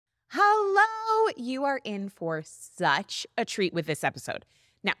Hello! You are in for such a treat with this episode.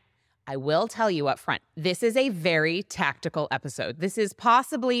 Now, I will tell you up front, this is a very tactical episode. This is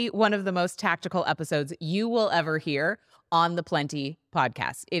possibly one of the most tactical episodes you will ever hear on the Plenty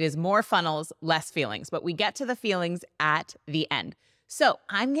podcast. It is more funnels, less feelings, but we get to the feelings at the end. So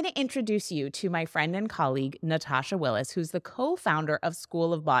I'm going to introduce you to my friend and colleague, Natasha Willis, who's the co-founder of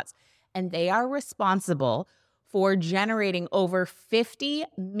School of Bots, and they are responsible for generating over $50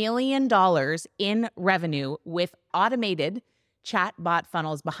 million in revenue with automated chatbot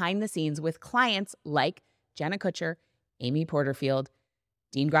funnels behind the scenes with clients like Jenna Kutcher, Amy Porterfield,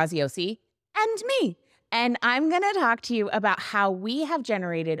 Dean Graziosi, and me. And I'm going to talk to you about how we have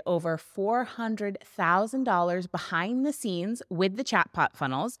generated over $400,000 behind the scenes with the chatbot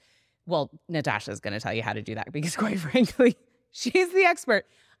funnels. Well, Natasha's going to tell you how to do that because quite frankly, she's the expert.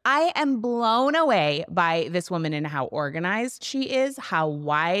 I am blown away by this woman and how organized she is, how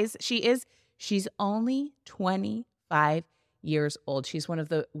wise she is. She's only 25 years old. She's one of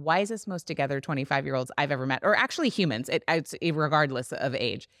the wisest, most together 25-year-olds I've ever met, or actually humans, it's regardless of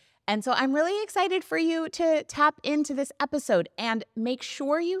age. And so I'm really excited for you to tap into this episode and make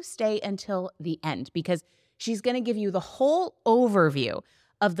sure you stay until the end because she's going to give you the whole overview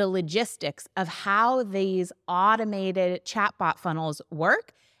of the logistics of how these automated chatbot funnels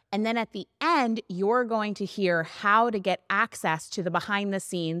work. And then at the end, you're going to hear how to get access to the behind the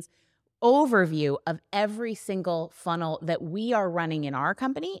scenes overview of every single funnel that we are running in our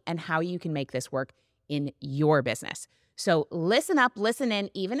company and how you can make this work in your business. So listen up, listen in.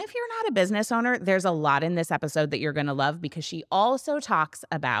 Even if you're not a business owner, there's a lot in this episode that you're going to love because she also talks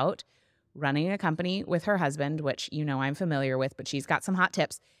about running a company with her husband, which you know I'm familiar with, but she's got some hot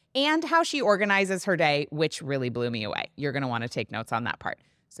tips, and how she organizes her day, which really blew me away. You're going to want to take notes on that part.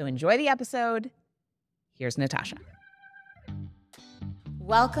 So enjoy the episode. Here's Natasha.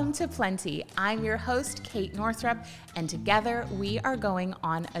 Welcome to Plenty. I'm your host, Kate Northrup, and together we are going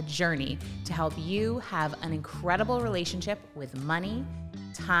on a journey to help you have an incredible relationship with money,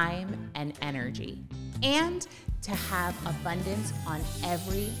 time, and energy, and to have abundance on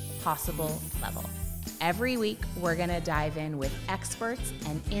every possible level. Every week, we're going to dive in with experts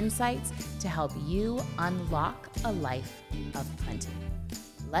and insights to help you unlock a life of plenty.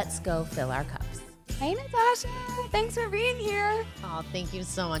 Let's go fill our cups. Hey, Natasha. Thanks for being here. Oh, thank you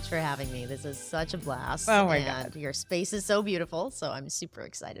so much for having me. This is such a blast. Oh, my God. Your space is so beautiful, so I'm super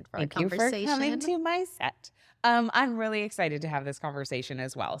excited for our conversation. Thank you for coming to my set. I'm really excited to have this conversation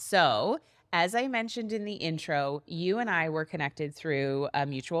as well. So, as I mentioned in the intro, you and I were connected through a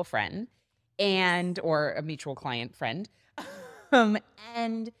mutual friend or a mutual client friend.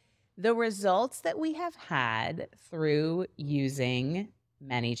 And the results that we have had through using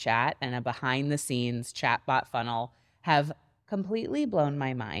ManyChat and a behind-the-scenes chatbot funnel have completely blown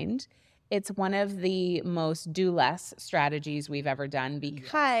my mind. It's one of the most do less strategies we've ever done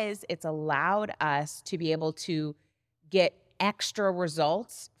because it's allowed us to be able to get extra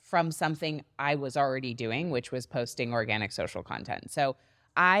results from something I was already doing, which was posting organic social content. So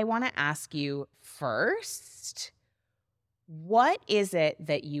I want to ask you first, what is it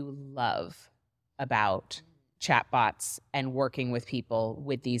that you love about chatbots and working with people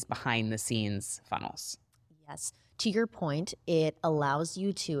with these behind the scenes funnels? Yes. To your point, it allows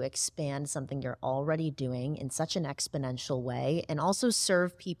you to expand something you're already doing in such an exponential way and also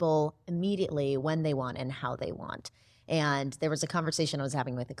serve people immediately when they want and how they want. And there was a conversation I was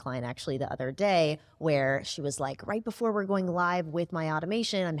having with a client actually the other day where she was like, right before we're going live with my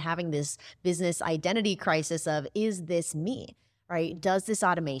automation, I'm having this business identity crisis of, is this me? Right? Does this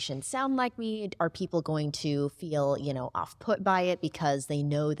automation sound like me? Are people going to feel, off put by it because they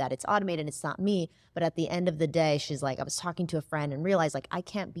know that it's automated, it's not me? But at the end of the day, she's like, I was talking to a friend and realized I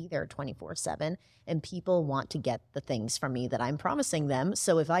can't be there 24/7 and people want to get the things from me that I'm promising them.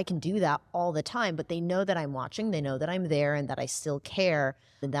 So if I can do that all the time, but they know that I'm watching, they know that I'm there and that I still care,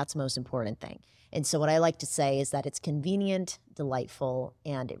 then that's the most important thing. And so what I like to say is that it's convenient, delightful,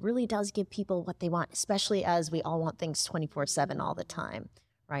 and it really does give people what they want, especially as we all want things 24/7 all the time,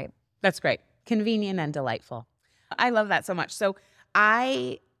 right? That's great. Convenient and delightful. I love that so much. So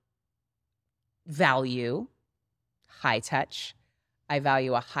I value high touch. I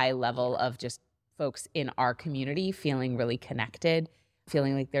value a high level of just folks in our community feeling really connected,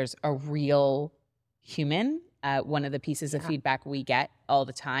 feeling like there's a real human. One of the pieces of feedback we get all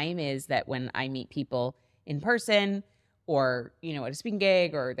the time is that when I meet people in person or, at a speaking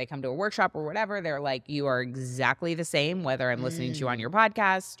gig or they come to a workshop or whatever, they're like, you are exactly the same, whether I'm listening to you on your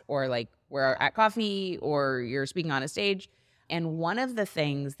podcast or like we're at coffee or you're speaking on a stage. And one of the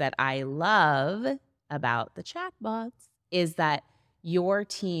things that I love about the chatbots is that your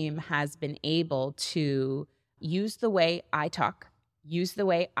team has been able to use the way I talk, use the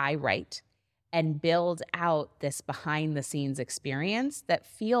way I write, and build out this behind the scenes experience that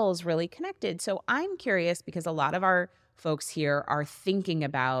feels really connected. So I'm curious, because a lot of our folks here are thinking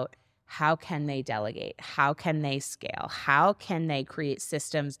about how can they delegate? How can they scale? How can they create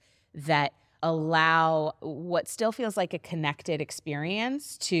systems that allow what still feels like a connected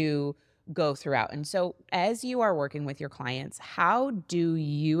experience to go throughout? And so as you are working with your clients, how do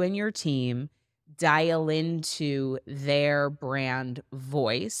you and your team dial into their brand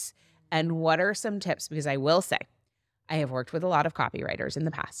voice? And what are some tips? Because I will say, I have worked with a lot of copywriters in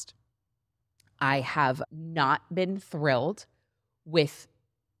the past. I have not been thrilled with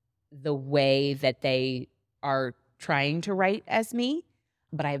the way that they are trying to write as me,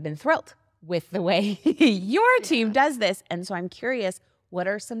 but I've been thrilled with the way your team does this. And so I'm curious, what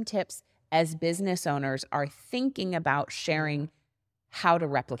are some tips as business owners are thinking about sharing how to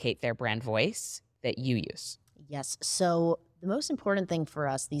replicate their brand voice that you use? Yes. So the most important thing for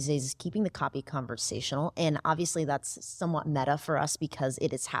us these days is keeping the copy conversational. And obviously that's somewhat meta for us because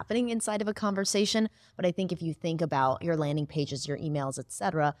it is happening inside of a conversation. But I think if you think about your landing pages, your emails,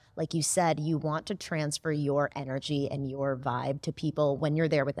 etc., like you said, you want to transfer your energy and your vibe to people when you're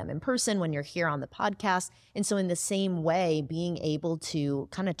there with them in person, when you're here on the podcast. And so in the same way, being able to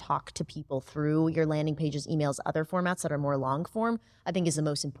kind of talk to people through your landing pages, emails, other formats that are more long form, I think is the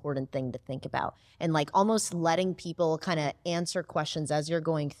most important thing to think about. And like almost letting people kind of answer questions as you're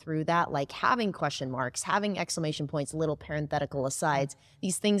going through that, like having question marks, having exclamation points, little parenthetical asides,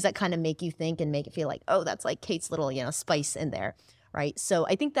 these things that kind of make you think and make it feel like, oh, that's like Kate's little, spice in there. Right. So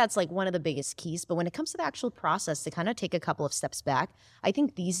I think that's like one of the biggest keys. But when it comes to the actual process, to kind of take a couple of steps back, I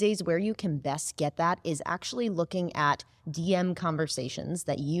think these days where you can best get that is actually looking at DM conversations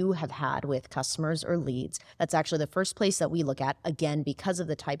that you have had with customers or leads. That's actually the first place that we look at, again, because of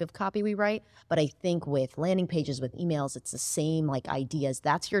the type of copy we write. But I think with landing pages, with emails, it's the same like ideas.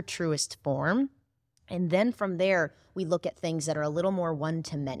 That's your truest form. And then from there, we look at things that are a little more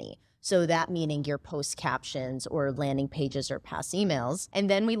one-to-many. So that meaning your post captions or landing pages or past emails. And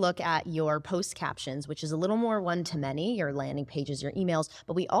then we look at your post captions, which is a little more one-to-many, your landing pages, your emails.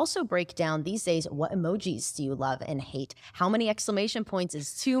 But we also break down these days, what emojis do you love and hate? How many exclamation points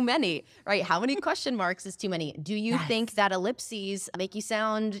is too many, right? How many question marks is too many? Do you think that ellipses make you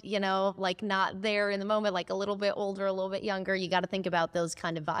sound, like not there in the moment, like a little bit older, a little bit younger? You got to think about those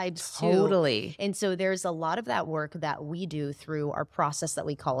kind of vibes too. Totally. And so there's a lot of that work that we do through our process that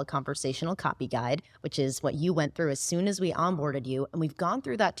we call a conversational copy guide, which is what you went through as soon as we onboarded you. And we've gone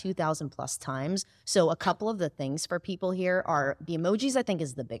through that 2,000 plus times. So a couple of the things for people here are the emojis, I think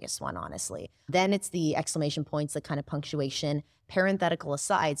is the biggest one, honestly. Then it's the exclamation points, the kind of punctuation, parenthetical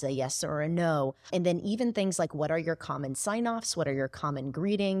asides, a yes or a no. And then even things like what are your common sign-offs? What are your common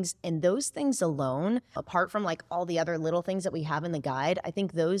greetings? And those things alone, apart from like all the other little things that we have in the guide, I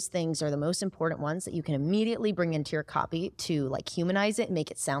think those things are the most important ones that you can immediately bring into your copy to like humanize it and make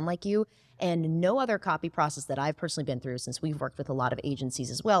it sound like you. And no other copy process that I've personally been through, since we've worked with a lot of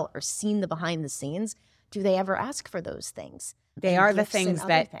agencies as well, or seen the behind the scenes, do they ever ask for those things? They are the things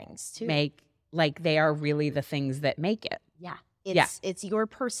that too. Make, like they are really the things that make it. Yeah. It's your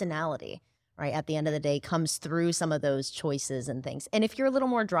personality, right? At the end of the day, comes through some of those choices and things. And if you're a little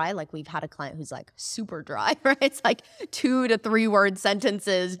more dry, like we've had a client who's like super dry, right? It's like 2 to 3 word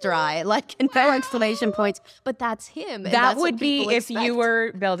sentences dry, like no exclamation points, but that's him. That would be if you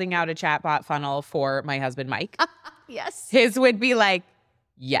were building out a chatbot funnel for my husband, Mike. Yes. His would be like,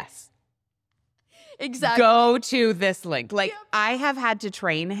 yes. Exactly. Go to this link. Like I have had to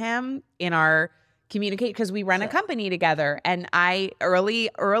train him in our communicate because we run a company together, and I early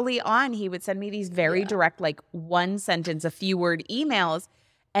on he would send me these very direct, like one sentence, a few word emails,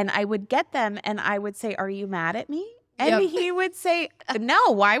 and I would get them and I would say, are you mad at me? And he would say, no,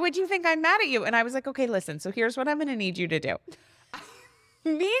 why would you think I'm mad at you? And I was like, okay, listen, so here's what I'm going to need you to do. I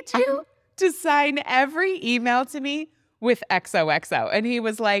need you to sign every email to me with XOXO. And he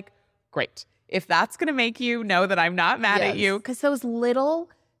was like, great. If that's going to make you know that I'm not mad at you, because those little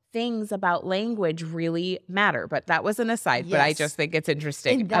things about language really matter. But that was an aside, but I just think it's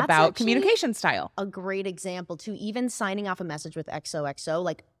interesting about communication style. A great example too, even signing off a message with XOXO,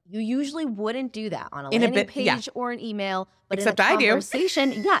 like you usually wouldn't do that on a landing page or an email, but except in a I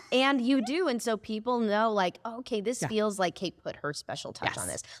conversation, and you do. And so people know like, oh, okay, this feels like Kate put her special touch on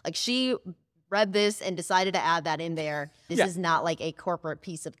this. Like she read this and decided to add that in there. This is not like a corporate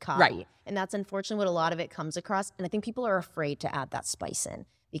piece of copy. Right. And that's unfortunately what a lot of it comes across. And I think people are afraid to add that spice in,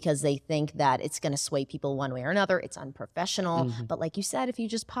 because they think that it's going to sway people one way or another. It's unprofessional. But like you said, if you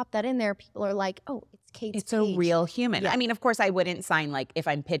just pop that in there, people are like, oh, it's Kate's It's a page. real human. Yeah. I mean, of course, I wouldn't sign like if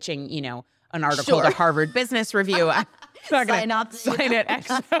I'm pitching, an article to Harvard Business Review. I'm not going to sign it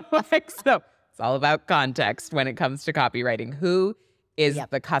XOXO. It's all about context when it comes to copywriting. Who is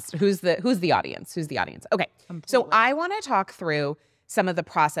the customer? Who's the audience? Who's the audience? Okay. So I want to talk through some of the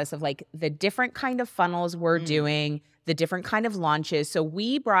process of like the different kind of funnels we're doing, the different kind of launches. So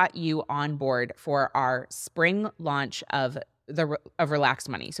we brought you on board for our spring launch of Relax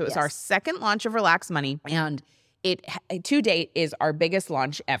Money. So it was our second launch of Relax Money, and it to date is our biggest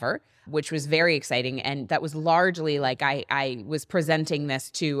launch ever, which was very exciting. And that was largely like I was presenting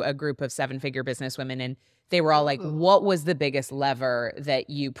this to a group of 7-figure businesswomen, and they were all like, what was the biggest lever that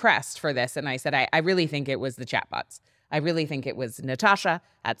you pressed for this? And I said, I really think it was the chatbots. I really think it was Natasha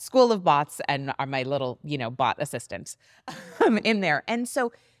at School of Bots and my little, bot assistant in there. And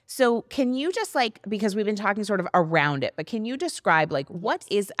so can you just because we've been talking sort of around it, but can you describe what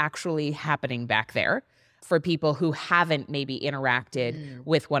is actually happening back there for people who haven't maybe interacted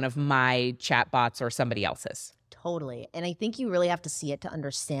with one of my chatbots or somebody else's? Totally. And I think you really have to see it to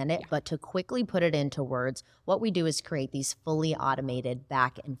understand it. But to quickly put it into words, what we do is create these fully automated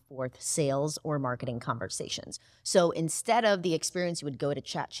back and forth sales or marketing conversations. So instead of the experience you would go to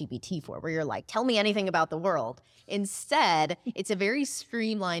ChatGPT for, where you're like, tell me anything about the world, instead, it's a very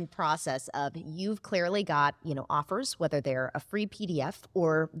streamlined process of you've clearly got, offers, whether they're a free PDF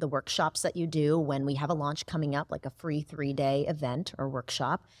or the workshops that you do when we have a launch coming up, like a free 3-day event or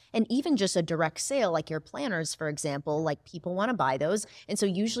workshop, and even just a direct sale, like your planners, for example, like people want to buy those. And so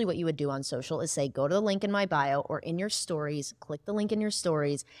usually what you would do on social is say, go to the link in my bio or in your stories, click the link in your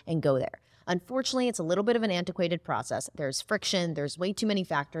stories and go there. Unfortunately, it's a little bit of an antiquated process. There's friction. There's way too many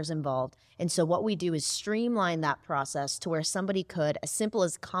factors involved. And so what we do is streamline that process to where somebody could, as simple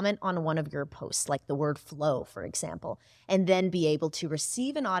as comment on one of your posts, like the word flow, for example, and then be able to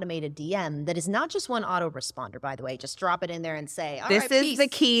receive an automated DM that is not just one autoresponder, by the way. Just drop it in there and say, all right, this is the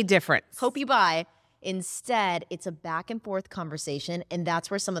key difference. Hope you buy. Instead, it's a back and forth conversation, and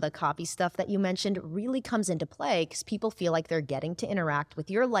that's where some of the copy stuff that you mentioned really comes into play because people feel like they're getting to interact with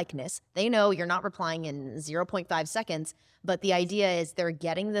your likeness. They know you're not replying in 0.5 seconds, but the idea is they're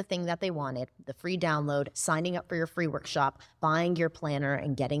getting the thing that they wanted, the free download, signing up for your free workshop, buying your planner,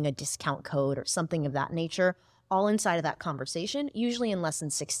 and getting a discount code or something of that nature, all inside of that conversation, usually in less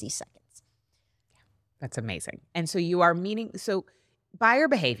than 60 seconds. That's amazing. And so buyer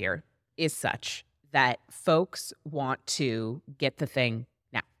behavior is such that folks want to get the thing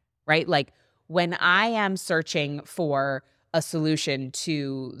now, right? Like when I am searching for a solution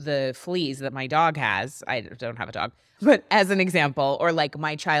to the fleas that my dog has, I don't have a dog, but as an example, or like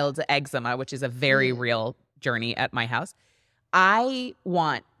my child's eczema, which is a very real journey at my house, I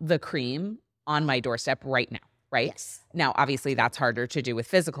want the cream on my doorstep right now, right? Yes. Now, obviously that's harder to do with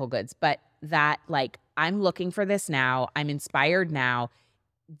physical goods, but that I'm looking for this now, I'm inspired now,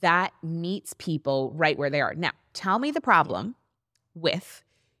 that meets people right where they are. Now, tell me the problem with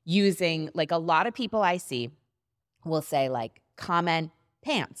using, a lot of people I see will say comment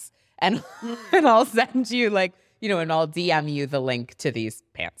pants and I'll send you and I'll DM you the link to these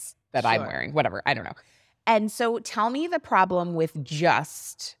pants that I'm wearing, whatever, I don't know. And so tell me the problem with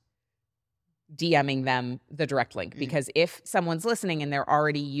just DMing them the direct link, because if someone's listening and they're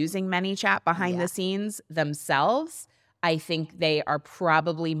already using ManyChat behind the scenes themselves, I think they are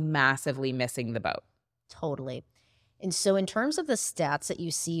probably massively missing the boat. Totally. And so in terms of the stats that you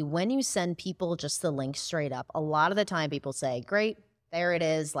see, when you send people just the link straight up, a lot of the time people say, great, there it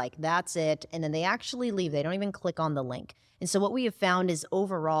is, that's it. And then they actually leave. They don't even click on the link. And so what we have found is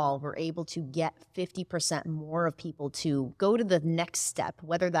overall, we're able to get 50% more of people to go to the next step,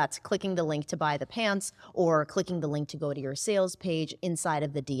 whether that's clicking the link to buy the pants or clicking the link to go to your sales page inside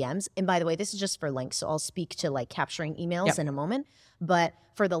of the DMs. And by the way, this is just for links. So I'll speak to capturing emails in a moment. But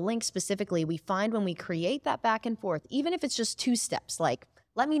for the link specifically, we find when we create that back and forth, even if it's just 2 steps,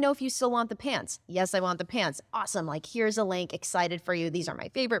 let me know if you still want the pants. Yes, I want the pants. Awesome. Here's a link. Excited for you. These are my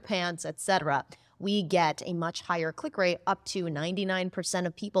favorite pants, etc. We get a much higher click rate, up to 99%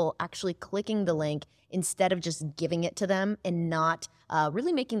 of people actually clicking the link instead of just giving it to them and not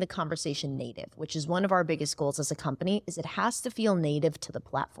really making the conversation native, which is one of our biggest goals as a company, is it has to feel native to the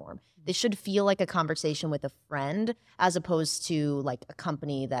platform. This should feel like a conversation with a friend as opposed to a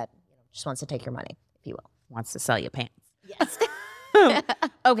company that just wants to take your money, if you will. Wants to sell you pants. Yes.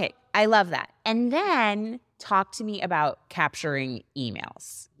 Okay, I love that. And then talk to me about capturing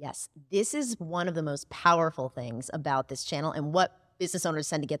emails. Yes, this is one of the most powerful things about this channel and what business owners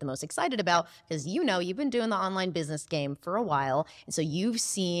tend to get the most excited about, because you've been doing the online business game for a while. And so you've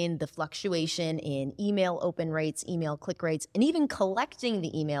seen the fluctuation in email open rates, email click rates, and even collecting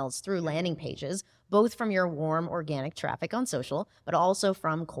the emails through landing pages, both from your warm organic traffic on social, but also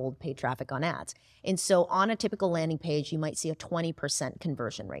from cold paid traffic on ads. And so on a typical landing page, you might see a 20%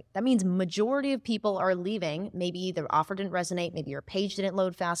 conversion rate. That means majority of people are leaving. Maybe their offer didn't resonate. Maybe your page didn't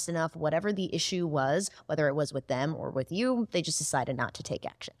load fast enough. Whatever the issue was, whether it was with them or with you, they just decided not to take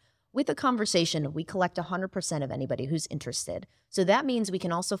action. With a conversation, we collect 100% of anybody who's interested. So that means we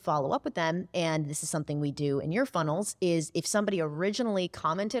can also follow up with them. And this is something we do in your funnels is if somebody originally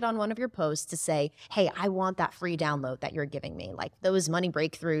commented on one of your posts to say, hey, I want that free download that you're giving me. Like those money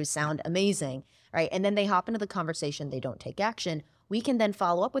breakthroughs sound amazing, right? And then they hop into the conversation, they don't take action. We can then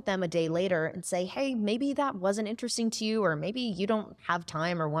follow up with them a day later and say, hey, maybe that wasn't interesting to you, or maybe you don't have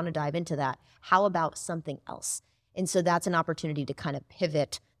time or want to dive into that. How about something else? And so that's an opportunity to kind of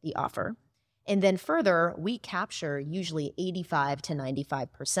pivot the offer. And then further, we capture usually 85 to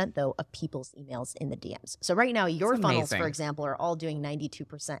 95% though of people's emails in the DMs. So right now, your funnels, for example, are all doing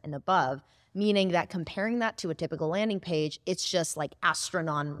 92% and above, meaning that comparing that to a typical landing page, it's just like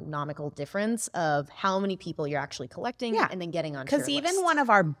astronomical difference of how many people you're actually collecting and then getting onto your list. Because even one of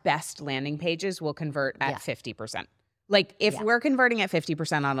our best landing pages will convert at 50%. Like if we're converting at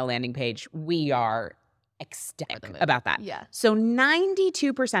 50% on a landing page, we are ecstatic about that. Yeah. So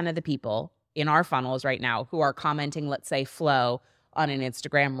 92% of the people in our funnels right now who are commenting, let's say flow on an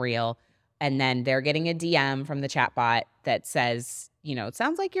Instagram reel, and then they're getting a DM from the chatbot that says, you know, it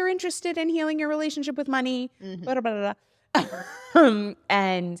sounds like you're interested in healing your relationship with money, blah, blah, blah, blah.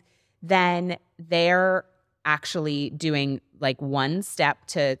 And then they're actually doing like one step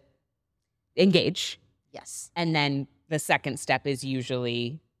to engage. Yes. And then the second step is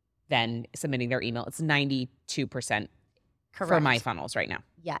usually then submitting their email. It's 92% for my funnels right now.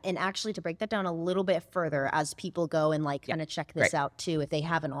 Yeah. And actually to break that down a little bit further as people go and like kind of check this out too, if they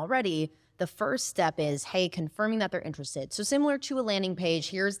haven't already, the first step is, hey, confirming that they're interested. So similar to a landing page,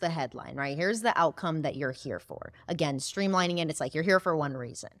 here's the headline, right? Here's the outcome that you're here for. Again, streamlining it. It's like you're here for one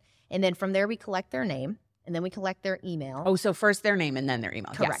reason. And then from there, we collect their name and then we collect their email. Oh, so first their name and then their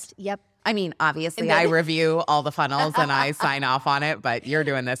email. Correct. Yes. Yep. I mean, obviously, I review all the funnels and I sign off on it, but you're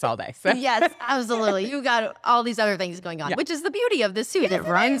doing this all day. So. Yes, absolutely. You got all these other things going on, which is the beauty of this suite. It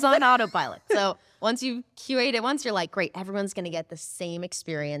runs on autopilot. So once you curate it once, you're like, great, everyone's going to get the same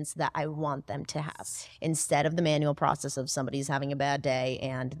experience that I want them to have instead of the manual process of somebody's having a bad day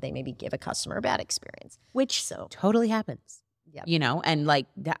and they maybe give a customer a bad experience. Which totally happens, you know, and like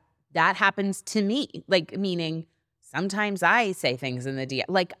that happens to me, like meaning sometimes I say things in the DM,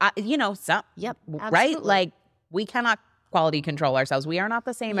 like, you know, some, right? Like we cannot quality control ourselves. We are not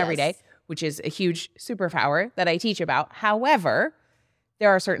the same every day, which is a huge superpower that I teach about. However, there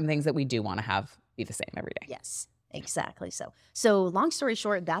are certain things that we do want to have be the same every day. Yes, exactly. So long story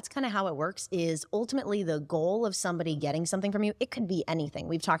short, that's kind of how it works is ultimately the goal of somebody getting something from you. It could be anything.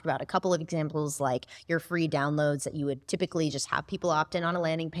 We've talked about a couple of examples like your free downloads that you would typically just have people opt in on a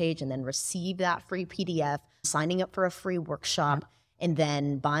landing page and then receive that free PDF, signing up for a free workshop, and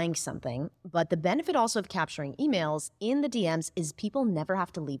then buying something. But the benefit also of capturing emails in the DMs is people never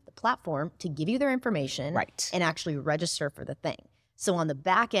have to leave the platform to give you their information and actually register for the thing. So on the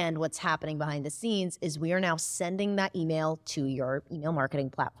back end, what's happening behind the scenes is we are now sending that email to your email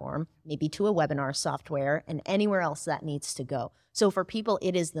marketing platform, maybe to a webinar software, and anywhere else that needs to go. So for people,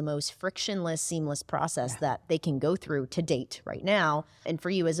 it is the most frictionless, seamless process that they can go through to date right now. And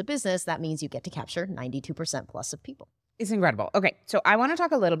for you as a business, that means you get to capture 92% plus of people. It's incredible. Okay, so I want to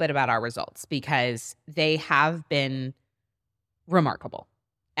talk a little bit about our results because they have been remarkable.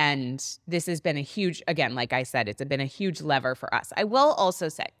 And this has been a huge, again, like I said, it's been a huge lever for us. I will also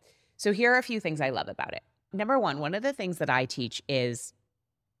say, so here are a few things I love about it. Number one of the things that I teach is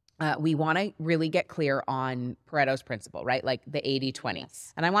we want to really get clear on Pareto's principle, right? Like the 80-20.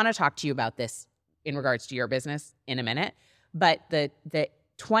 Yes. And I want to talk to you about this in regards to your business in a minute. But the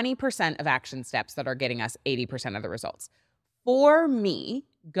 20% of action steps that are getting us 80% of the results. For me,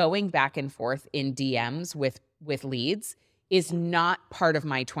 going back and forth in DMs with leads is not part of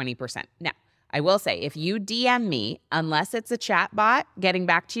my 20%. Now, I will say, if you DM me, unless it's a chat bot getting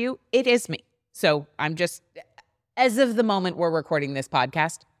back to you, it is me. So I'm just, as of the moment we're recording this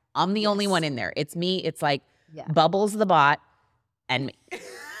podcast, I'm the only one in there. It's me. It's like Bubbles the bot and me.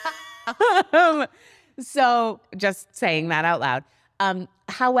 So just saying that out loud.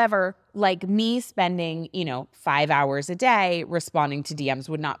 However, like me spending, 5 hours a day responding to DMs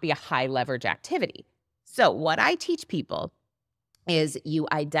would not be a high leverage activity. So what I teach people is you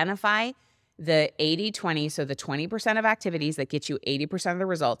identify the 80-20, so the 20% of activities that get you 80% of the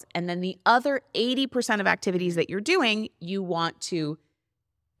results, and then the other 80% of activities that you're doing, you want to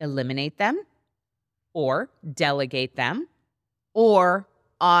eliminate them or delegate them or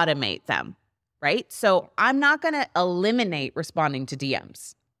automate them. right? So I'm not going to eliminate responding to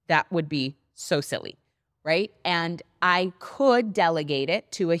DMs. That would be so silly, right? And I could delegate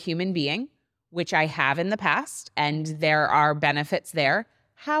it to a human being, which I have in the past, and there are benefits there.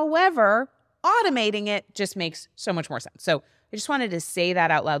 However, automating it just makes so much more sense. So I just wanted to say that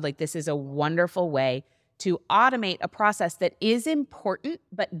out loud. Like, this is a wonderful way to automate a process that is important,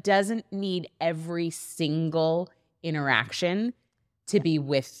 but doesn't need every single interaction to be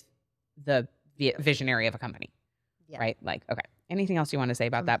with the visionary of a company, right? Like, okay. Anything else you want to say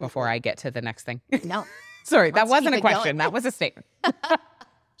about that before I get to the next thing? No. Sorry, that wasn't a question. That was a statement.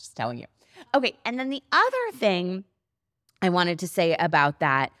 Just telling you. Okay. And then the other thing I wanted to say about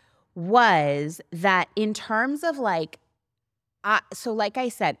that was that in terms of like, so like I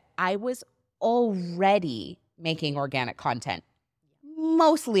said, I was already making organic content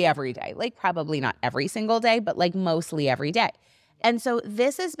mostly every day, like probably not every single day, but like mostly every day. And so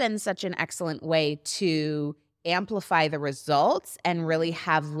this has been such an excellent way to amplify the results and really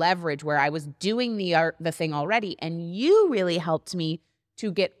have leverage where I was doing the thing already. And you really helped me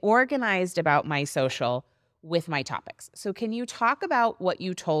to get organized about my social with my topics. So can you talk about what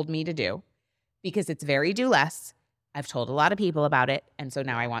you told me to do? Because it's very do less. I've told a lot of people about it. And so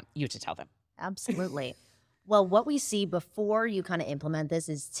now I want you to tell them. Absolutely. Well, what we see before you kind of implement this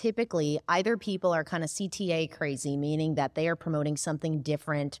is typically either people are kind of CTA crazy, meaning that they are promoting something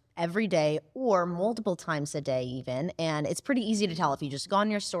different every day or multiple times a day even. And it's pretty easy to tell if you just go on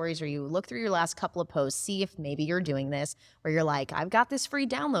your stories or you look through your last couple of posts, see if maybe you're doing this, where you're like, I've got this free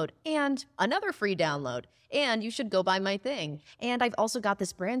download and another free download, and you should go buy my thing. And I've also got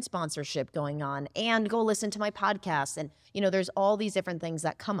this brand sponsorship going on, and go listen to my podcast. And, there's all these different things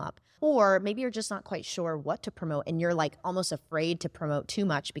that come up. Or maybe you're just not quite sure what to promote and you're like almost afraid to promote too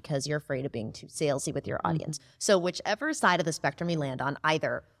much because you're afraid of being too salesy with your audience. So whichever side of the spectrum you land on,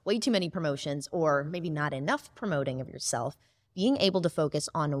 either way too many promotions or maybe not enough promoting of yourself, being able to focus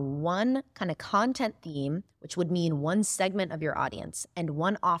on one kind of content theme, which would mean one segment of your audience and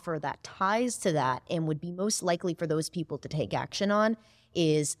one offer that ties to that and would be most likely for those people to take action on,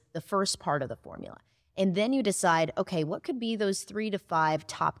 is the first part of the formula. And then you decide, okay, what could be those 3 to 5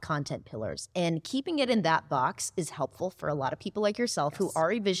 top content pillars? And keeping it in that box is helpful for a lot of people like yourself who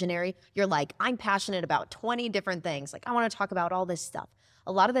are a visionary. You're like, I'm passionate about 20 different things. Like, I want to talk about all this stuff.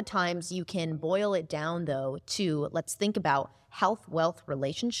 A lot of the times you can boil it down, though, to let's think about health, wealth,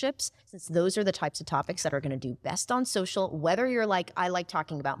 relationships, since those are the types of topics that are going to do best on social, whether you're like, I like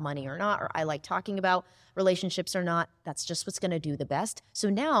talking about money or not, or I like talking about relationships or not, that's just what's going to do the best. So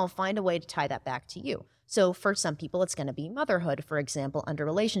now find a way to tie that back to you. So for some people, it's going to be motherhood, for example, under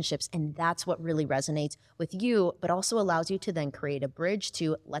relationships. And that's what really resonates with you, but also allows you to then create a bridge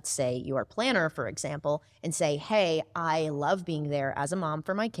to, let's say, your planner, for example, and say, hey, I love being there as a mom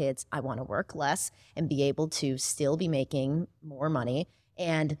for my kids. I want to work less and be able to still be making more money.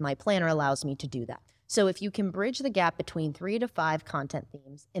 And my planner allows me to do that. So if you can bridge the gap between 3 to 5 content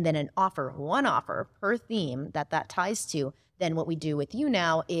themes and then one offer per theme that ties to, then what we do with you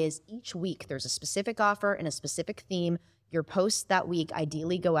now is each week there's a specific offer and a specific theme. Your posts that week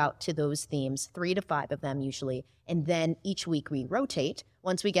ideally go out to those themes, 3 to 5 of them usually. And then each week we rotate.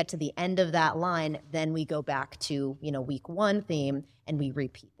 Once we get to the end of that line, then we go back to, week 1 theme and we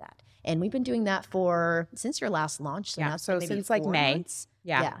repeat that. And we've been doing that since your last launch. So now so maybe since like 4 May. months.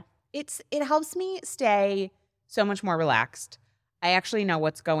 Yeah. It helps me stay so much more relaxed. I actually know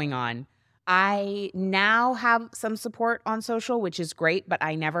what's going on. I now have some support on social, which is great, but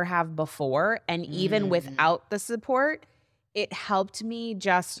I never have before. And even without the support, it helped me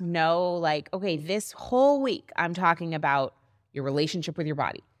just know, like, okay, this whole week I'm talking about your relationship with your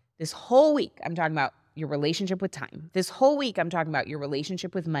body. This whole week I'm talking about your relationship with time. This whole week I'm talking about your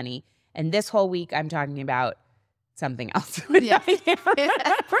relationship with money. And this whole week I'm talking about something else. Yeah. It's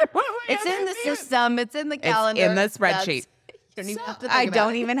in the system. It's in the calendar. It's in the spreadsheet. I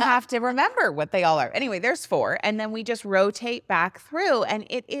don't even have to remember what they all are. Anyway, there's 4. And then we just rotate back through. And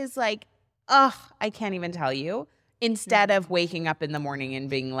it is like, I can't even tell you. Instead of waking up in the morning and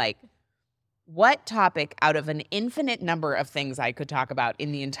being like, what topic out of an infinite number of things I could talk about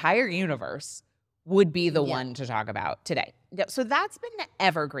in the entire universe would be the one to talk about today? So that's been the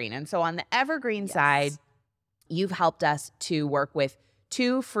evergreen. And so on the evergreen side, you've helped us to work with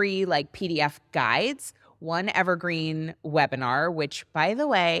 2 free like PDF guides, 1 evergreen webinar, which, by the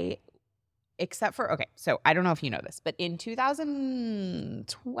way, except for, okay, so I don't know if you know this, but in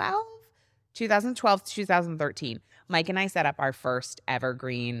 2012 to 2013, Mike and I set up our first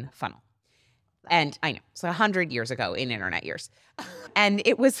evergreen funnel. And I know, so 100 years ago in internet years. And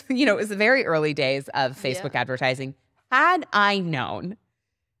it was, it was the very early days of Facebook advertising. Had I known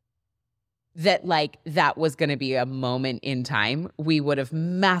that like that was going to be a moment in time, we would have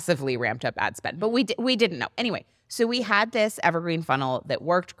massively ramped up ad spend. But we didn't know. Anyway, so we had this evergreen funnel that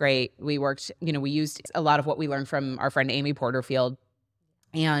worked great. We used a lot of what we learned from our friend Amy Porterfield,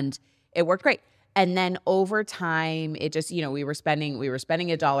 and it worked great. And then over time, it just, we were spending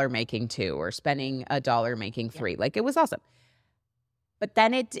 $1 making 2 or spending $1 making 3. Like it was awesome. But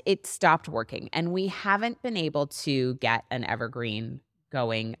then it stopped working, and we haven't been able to get an evergreen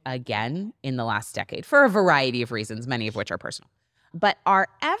going again in the last decade for a variety of reasons, many of which are personal. But our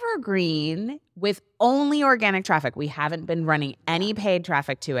evergreen with only organic traffic, we haven't been running any paid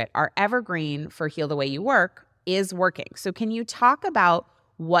traffic to it. Our evergreen for Heal the Way You Work is working. So can you talk about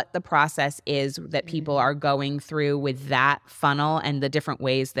what the process is that people are going through with that funnel and the different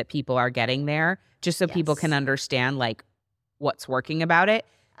ways that people are getting there, just so people can understand like what's working about it?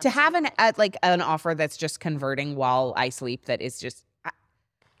 Absolutely. To have an offer that's just converting while I sleep, that is just,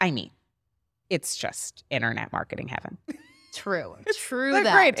 it's just internet marketing heaven. True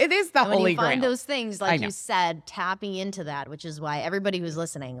that. Great. It is the holy grail. When you find those things, like you said, tapping into that, which is why everybody who's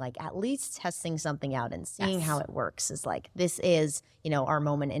listening, like at least testing something out and seeing how it works is like, this is, our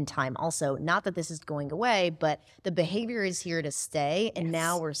moment in time. Also, not that this is going away, but the behavior is here to stay. And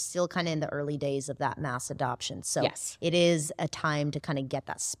now we're still kind of in the early days of that mass adoption. So it is a time to kind of get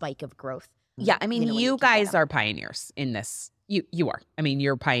that spike of growth. Yeah. I mean, you guys are pioneers in this. You are. I mean,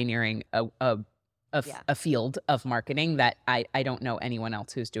 you're pioneering a field of marketing that I don't know anyone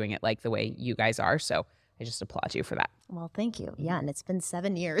else who's doing it like the way you guys are. So I just applaud you for that. Well, thank you. Yeah. And it's been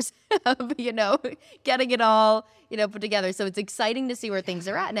 7 years of, getting it all, put together. So it's exciting to see where things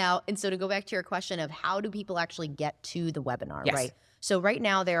are at now. And so to go back to your question of how do people actually get to the webinar, right? So right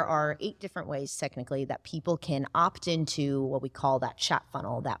now there are 8 different ways technically that people can opt into what we call that chat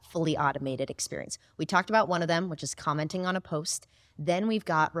funnel, that fully automated experience. We talked about one of them, which is commenting on a post. Then we've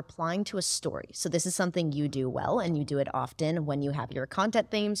got replying to a story. So this is something you do well, and you do it often when you have your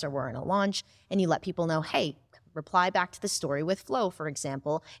content themes or we're in a launch, and you let people know, hey, reply back to the story with flow, for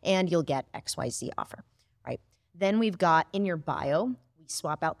example, and you'll get XYZ offer, right? Then we've got in your bio. We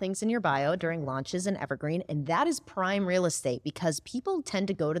swap out things in your bio during launches and evergreen, and that is prime real estate because people tend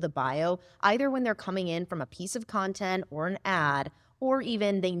to go to the bio either when they're coming in from a piece of content or an ad, or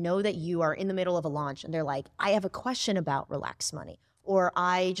even they know that you are in the middle of a launch and they're like, I have a question about Relax Money, or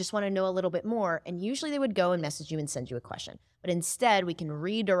I just want to know a little bit more. And usually they would go and message you and send you a question. But instead, we can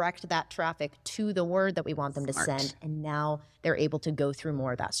redirect that traffic to the word that we want them to send. And now they're able to go through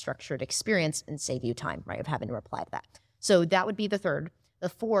more of that structured experience and save you time, right, of having to reply to that. So that would be the third. The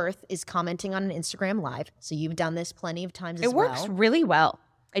fourth is commenting on an Instagram Live. So you've done this plenty of times as well. It works really well.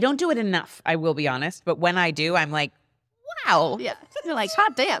 I don't do it enough, I will be honest. But when I do, I'm like, wow. Yeah. You're like,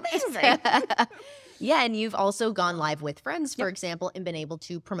 hot damn. Yeah, and you've also gone live with friends, for example, and been able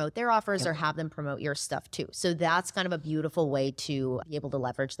to promote their offers or have them promote your stuff too. So that's kind of a beautiful way to be able to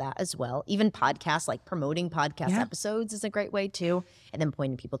leverage that as well. Even podcasts, like promoting podcast episodes is a great way too, and then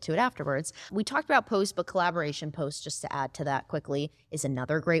pointing people to it afterwards. We talked about posts, but collaboration posts, just to add to that quickly, is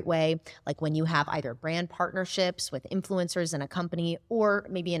another great way. Like when you have either brand partnerships with influencers in a company or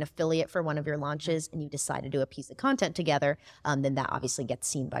maybe an affiliate for one of your launches and you decide to do a piece of content together, then that obviously gets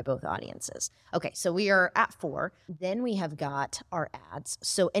seen by both audiences. Okay, so we are at 4. Then we have got our ads.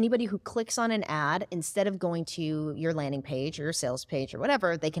 So anybody who clicks on an ad, instead of going to your landing page or your sales page or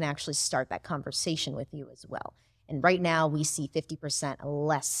whatever, they can actually start that conversation with you as well. And right now we see 50%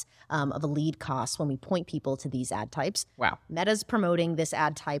 less of a lead cost when we point people to these ad types. Wow. Meta's promoting this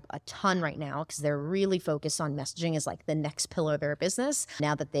ad type a ton right now because they're really focused on messaging as like the next pillar of their business.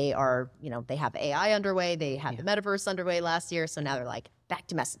 Now that they are, they have AI underway, they had the metaverse underway last year. So now they're like back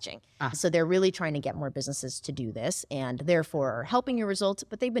to messaging. So they're really trying to get more businesses to do this and therefore are helping your results,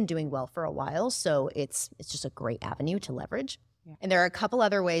 but they've been doing well for a while. So it's just a great avenue to leverage. Yeah. And there are a couple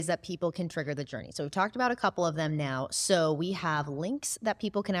other ways that people can trigger the journey. So we've talked about a couple of them now. So we have links that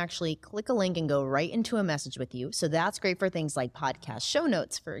people can actually click a link and go right into a message with you. So that's great for things like podcast show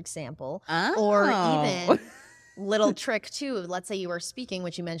notes, for example, or even little trick too. Let's say you were speaking,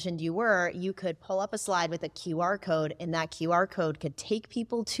 which you mentioned you could pull up a slide with a QR code and that QR code could take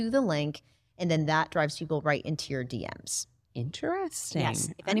people to the link and then that drives people right into your DMs. Interesting. Yes.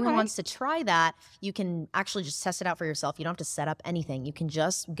 If anyone wants to try that, you can actually just test it out for yourself. You don't have to set up anything. You can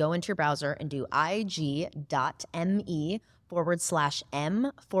just go into your browser and do ig.me/m/your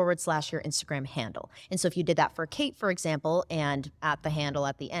Instagram handle. And so if you did that for Kate, for example, and at the handle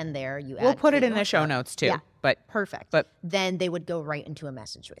at the end there, we'll put it in the show notes too. Yeah. But perfect. But then they would go right into a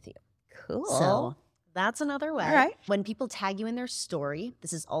message with you. Cool. So That's another way. All right. When people tag you in their story,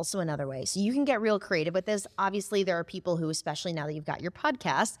 this is also another way. So you can get real creative with this. Obviously, there are people who, especially now that you've got your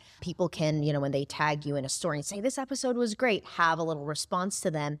podcast, people can, when they tag you in a story and say, this episode was great, have a little response to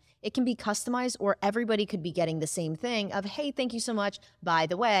them. It can be customized, or everybody could be getting the same thing of, hey, thank you so much. By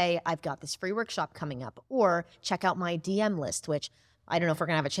the way, I've got this free workshop coming up, or check out my DM list, which I don't know if we're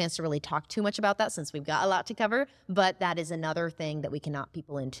going to have a chance to really talk too much about that since we've got a lot to cover, but that is another thing that we can knock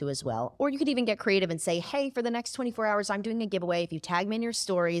people into as well. Or you could even get creative and say, hey, for the next 24 hours, I'm doing a giveaway. If you tag me in your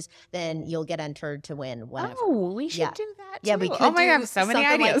stories, then you'll get entered to win whatever. Oh, we should do that too. Yeah, we could oh my God, so many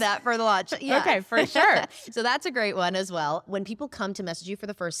something ideas. like that for the launch. Yeah. Okay, for sure. So that's a great one as well. When people come to message you for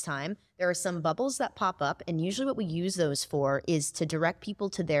the first time, there are some bubbles that pop up, and usually what we use those for is to direct people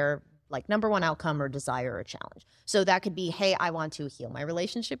to their number one outcome or desire or challenge. So that could be, hey, I want to heal my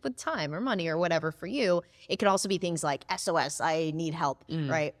relationship with time or money or whatever for you. It could also be things like SOS, I need help,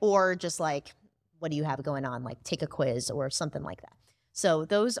 right? Or just like, what do you have going on? Like take a quiz or something like that. So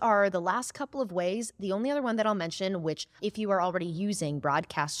those are the last couple of ways. The only other one that I'll mention, which if you are already using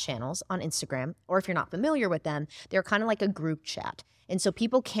broadcast channels on Instagram, or if you're not familiar with them, they're kind of like a group chat. And so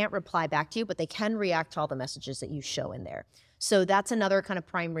people can't reply back to you, but they can react to all the messages that you show in there. So that's another kind of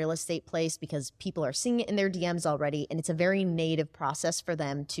prime real estate place because people are seeing it in their DMs already. And it's a very native process for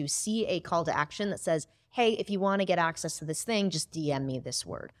them to see a call to action that says, hey, if you want to get access to this thing, just DM me this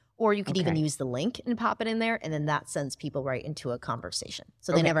word. Or you could even use the link and pop it in there. And then that sends people right into a conversation.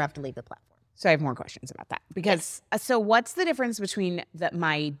 So they never have to leave the platform. So I have more questions about that. Because, so what's the difference between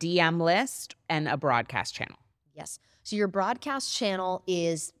my DM list and a broadcast channel? Yes. So your broadcast channel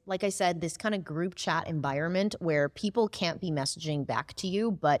is, like I said, this kind of group chat environment where people can't be messaging back to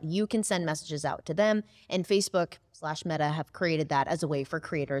you, but you can send messages out to them. And Facebook/Meta have created that as a way for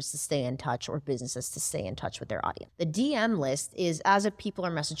creators to stay in touch or businesses to stay in touch with their audience. The DM list is as if people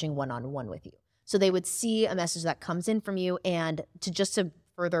are messaging one-on-one with you. So they would see a message that comes in from you, and to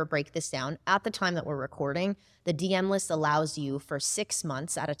further break this down, at the time that we're recording, the DM list allows you for 6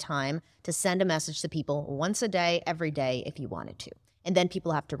 months at a time to send a message to people once a day, every day, if you wanted to. And then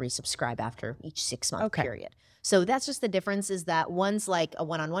people have to resubscribe after each 6-month period. So that's just the difference, is that one's like a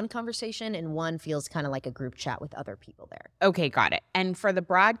one-on-one conversation and one feels kind of like a group chat with other people there. Okay, got it. And for the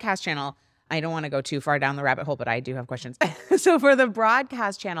broadcast channel, I don't want to go too far down the rabbit hole, but I do have questions. So for the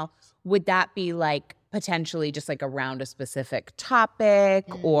broadcast channel, would that be like potentially just like around a specific topic,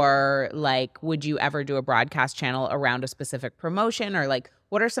 or like would you ever do a broadcast channel around a specific promotion, or like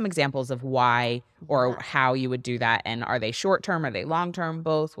what are some examples of why or how you would do that? And are they short term? Are they long term?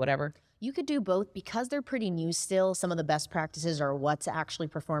 Both? Whatever. You could do both because they're pretty new still. Some of the best practices or what's actually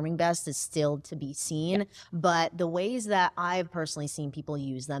performing best is still to be seen. Yeah. But the ways that I've personally seen people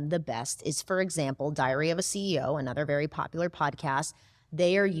use them the best is, for example, Diary of a CEO, another very popular podcast.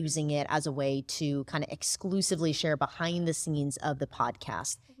 They are using it as a way to kind of exclusively share behind the scenes of the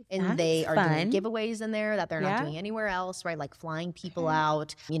podcast. And they are doing giveaways in there that they're not doing anywhere else, right? Like flying people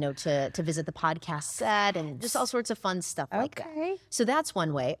out, to visit the podcast set and just all sorts of fun stuff like that. So that's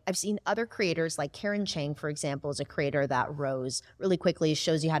one way. I've seen other creators like Karen Chang, for example, is a creator that rose really quickly,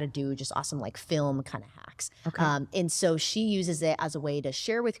 shows you how to do just awesome like film kind of hacks. And so she uses it as a way to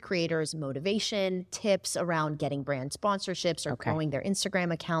share with creators motivation, tips around getting brand sponsorships or growing their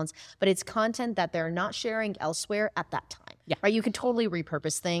Instagram accounts. But it's content that they're not sharing elsewhere at that time. Yeah. Right. You could totally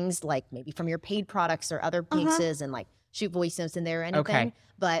repurpose things like maybe from your paid products or other pieces and like shoot voice notes in there or anything.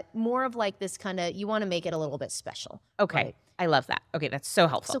 But more of like this kind of, you want to make it a little bit special. Right? I love that. Okay. That's so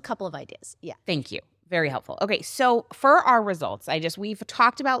helpful. So a couple of ideas. Yeah. Thank you. Very helpful. Okay. So for our results, we've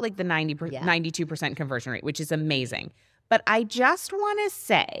talked about like the 92% conversion rate, which is amazing. But I just want to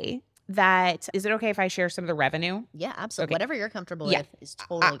say that, is it okay if I share some of the revenue? Yeah, absolutely. Whatever you're comfortable with is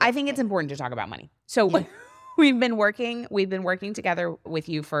totally I think it's important to talk about money. So we've been working together with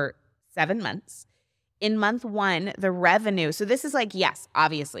you for 7 months. In month 1, the revenue, so this is like, yes,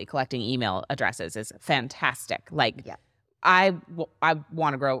 obviously collecting email addresses is fantastic. Like I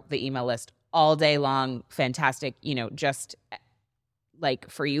want to grow the email list all day long. Fantastic. Just like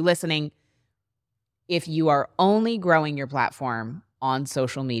for you listening, if you are only growing your platform on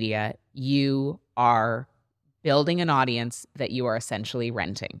social media, you are building an audience that you are essentially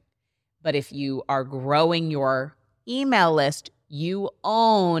renting. But if you are growing your email list, you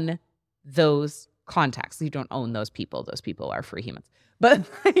own those contacts. You don't own those people. Those people are free humans. But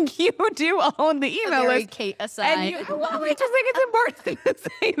like, you do own the email list. Kate aside. And I just think it's important to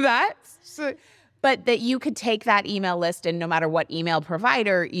say that. But that you could take that email list, and no matter what email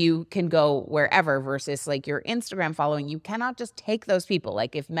provider, you can go wherever, versus like your Instagram following. You cannot just take those people.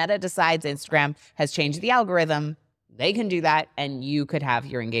 Like if Meta decides Instagram has changed the algorithm, they can do that, and you could have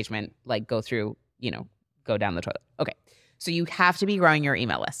your engagement like go through go down the toilet. Okay. So you have to be growing your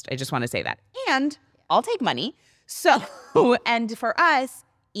email list. I just want to say that. And I'll take money. So, and for us,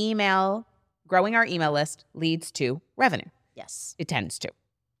 growing our email list leads to revenue. Yes. It tends to.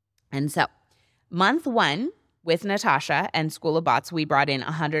 And so month 1 with Natasha and School of Bots, we brought in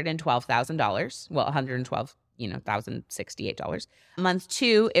 $112,000. Well, $112,068. Month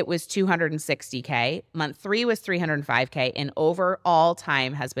 2, it was $260K. Month 3 was $305K. And overall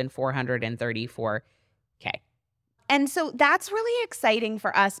time has been $434K. And so that's really exciting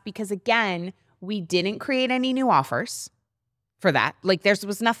for us because, again, we didn't create any new offers for that. Like there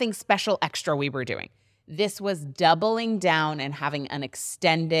was nothing special extra we were doing. This was doubling down and having an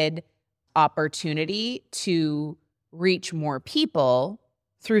extended opportunity to reach more people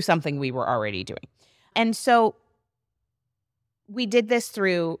through something we were already doing. And so we did this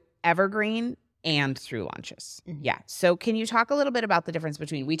through Evergreen and through launches. Mm-hmm. Yeah. So can you talk a little bit about the difference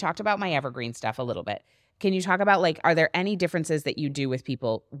between, we talked about my Evergreen stuff a little bit. Can you talk about are there any differences that you do with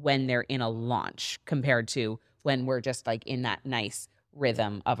people when they're in a launch compared to when we're just in that nice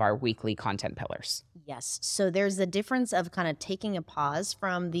rhythm of our weekly content pillars? Yes. So there's a difference of kind of taking a pause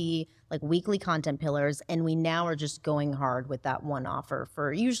from the weekly content pillars, and we now are just going hard with that one offer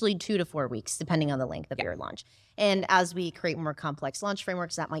for usually 2 to 4 weeks, depending on the length of your launch. And as we create more complex launch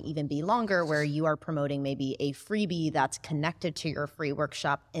frameworks, that might even be longer, where you are promoting maybe a freebie that's connected to your free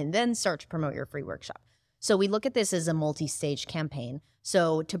workshop and then start to promote your free workshop. So we look at this as a multi-stage campaign.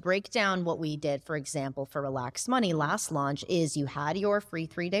 So to break down what we did, for example, for Relax Money last launch is you had your free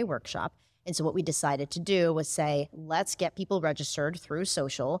 3-day workshop. And so what we decided to do was say, let's get people registered through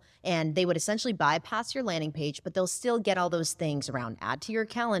social, and they would essentially bypass your landing page, but they'll still get all those things around add to your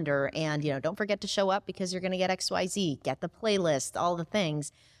calendar. And, don't forget to show up because you're going to get XYZ, get the playlist, all the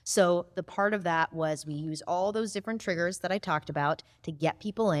things. So the part of that was we use all those different triggers that I talked about to get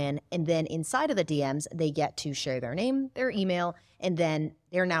people in. And then inside of the DMs, they get to share their name, their email, and then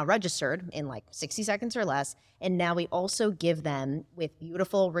they're now registered in 60 seconds or less. And now we also give them, with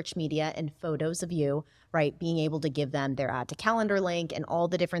beautiful, rich media and photos of you, right, being able to give them their add to calendar link and all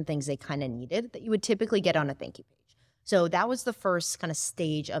the different things they kind of needed that you would typically get on a thank you page. So that was the first kind of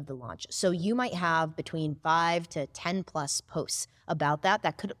stage of the launch. So you might have between 5 to 10 plus posts about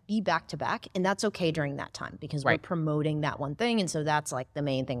that could be back to back. And that's okay during that time because we're promoting that one thing. And so that's the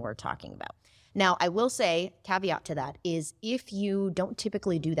main thing we're talking about. Now, I will say, caveat to that is if you don't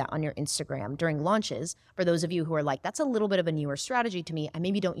typically do that on your Instagram during launches, for those of you who are that's a little bit of a newer strategy to me, I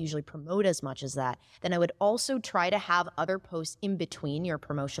maybe don't usually promote as much as that, then I would also try to have other posts in between your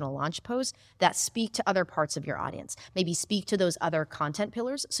promotional launch posts that speak to other parts of your audience. Maybe speak to those other content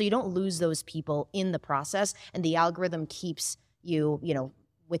pillars so you don't lose those people in the process and the algorithm keeps you,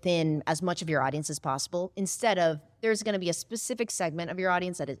 within as much of your audience as possible, instead of there's going to be a specific segment of your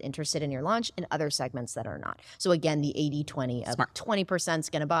audience that is interested in your launch and other segments that are not. So again, the 80-20 of 20% is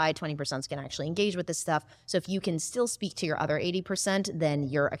going to buy, 20% is going to actually engage with this stuff. So if you can still speak to your other 80%, then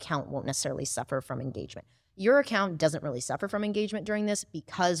your account won't necessarily suffer from engagement. Your account doesn't really suffer from engagement during this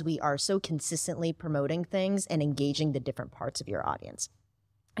because we are so consistently promoting things and engaging the different parts of your audience.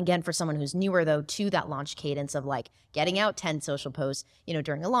 Again, for someone who's newer, though, to that launch cadence of getting out 10 social posts,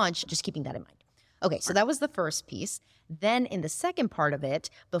 during a launch, just keeping that in mind. Okay, so that was the first piece. Then in the second part of it,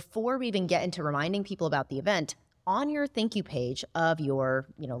 before we even get into reminding people about the event, on your thank you page of your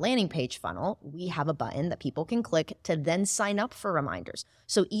landing page funnel, we have a button that people can click to then sign up for reminders.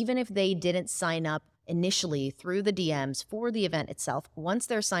 So even if they didn't sign up initially through the DMs for the event itself, once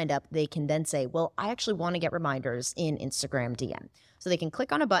they're signed up, they can then say, well, I actually want to get reminders in Instagram DM. So they can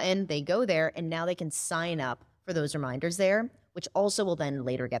click on a button, they go there, and now they can sign up for those reminders there, which also will then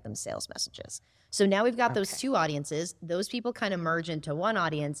later get them sales messages. So now we've got those two audiences. Those people kind of merge into one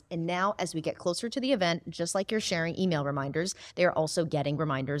audience. And now as we get closer to the event, just like you're sharing email reminders, they're also getting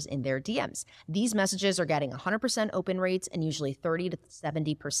reminders in their DMs. These messages are getting 100% open rates and usually 30 to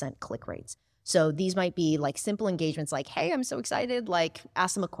 70% click rates. So these might be simple engagements hey, I'm so excited,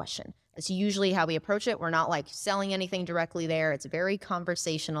 ask them a question. That's usually how we approach it. We're not selling anything directly there. It's very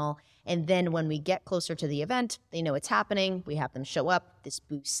conversational. And then when we get closer to the event, they know it's happening. We have them show up. This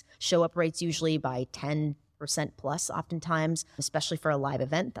boosts show up rates usually by 10% plus oftentimes, especially for a live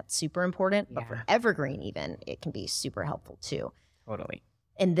event. That's super important. Yeah. But for Evergreen even, it can be super helpful too. Totally.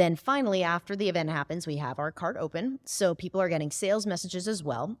 And then finally, after the event happens, we have our cart open. So people are getting sales messages as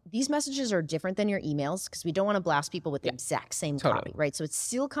well. These messages are different than your emails because we don't want to blast people with the exact same copy, right? So it's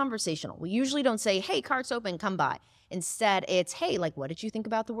still conversational. We usually don't say, hey, cart's open, come by. Instead, it's, hey, like, what did you think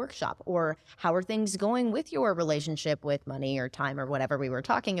about the workshop? Or how are things going with your relationship with money or time or whatever we were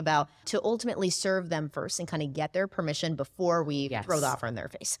talking about, to ultimately serve them first and kind of get their permission before we throw the offer in their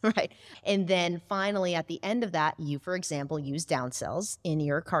face, right? And then finally, at the end of that, you, for example, use downsells in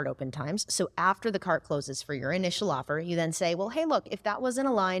your cart open times. So after the cart closes for your initial offer, you then say, well, hey, look, if that wasn't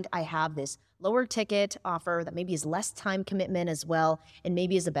aligned, I have this lower ticket offer that maybe is less time commitment as well, and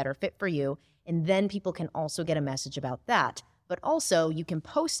maybe is a better fit for you. And then people can also get a message about that. But also you can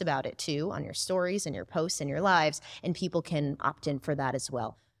post about it too on your stories and your posts and your lives, and people can opt in for that as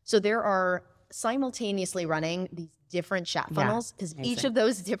well. So there are simultaneously running these different chat funnels, because each of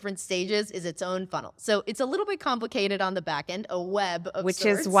those different stages is its own funnel. So it's a little bit complicated on the back end, a web of Which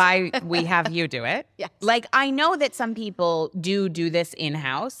sorts. is why we have you do it. Yes. Like, I know that some people do this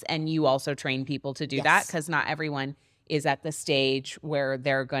in-house, and you also train people to do that, because not everyone is at the stage where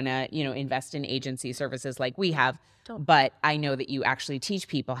they're gonna, invest in agency services like we have. But I know that you actually teach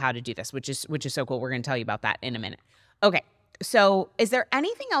people how to do this, which is so cool. We're gonna tell you about that in a minute. Okay. So is there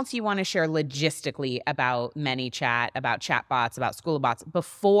anything else you want to share logistically about ManyChat, about chatbots, about School of Bots,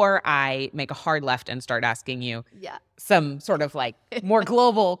 before I make a hard left and start asking you some sort of like more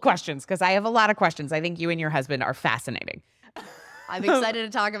global questions? Because I have a lot of questions. I think you and your husband are fascinating. I'm excited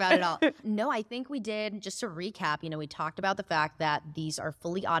to talk about it all. No, I think we did. Just to recap, we talked about the fact that these are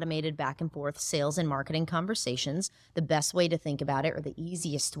fully automated back and forth sales and marketing conversations. The best way to think about it, or the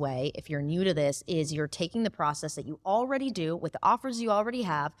easiest way, if you're new to this, is you're taking the process that you already do with the offers you already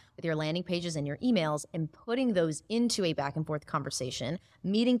have, with your landing pages and your emails, and putting those into a back and forth conversation,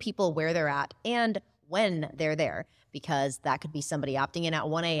 meeting people where they're at and when they're there, because that could be somebody opting in at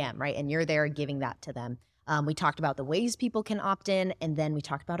 1 a.m., right? And you're there giving that to them. We talked about the ways people can opt in, and then we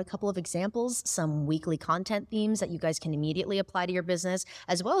talked about a couple of examples, some weekly content themes that you guys can immediately apply to your business,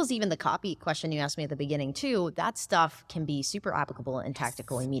 as well as even the copy question you asked me at the beginning too. That stuff can be super applicable and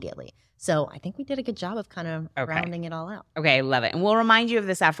tactical immediately. So I think we did a good job of kind of rounding it all out. Okay, love it. And we'll remind you of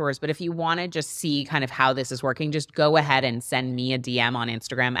this afterwards, but if you want to just see kind of how this is working, just go ahead and send me a DM on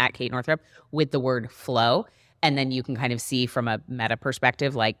Instagram at Kate Northrup with the word flow. And then you can kind of see from a meta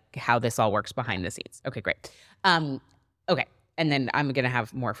perspective, like how this all works behind the scenes. Okay, great. Okay. And then I'm going to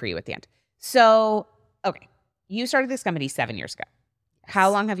have more for you at the end. So, okay. You started this company 7 years ago.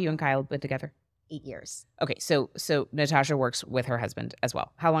 How long have you and Kyle been together? 8 years. Okay. So Natasha works with her husband as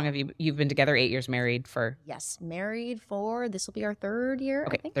well. How long have you've been together? 8 years, married for? Yes. Married for, this will be our third year.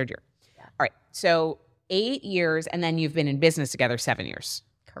 Okay. I think. Third year. Yeah. All right. So 8 years, and then you've been in business together 7 years.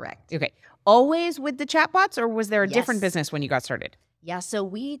 Correct. Okay. Always with the chatbots, or was there a different business when you got started? Yeah, so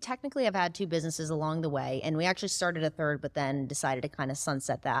we technically have had 2 businesses along the way, and we actually started a third, but then decided to kind of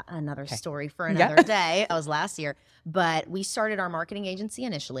sunset that. Another story for another day. That was last year. But we started our marketing agency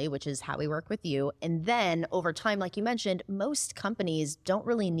initially, which is how we work with you. And then over time, like you mentioned, most companies don't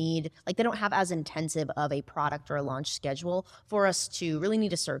really need, like they don't have as intensive of a product or a launch schedule for us to really need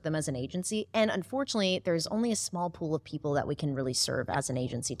to serve them as an agency. And unfortunately, there's only a small pool of people that we can really serve as an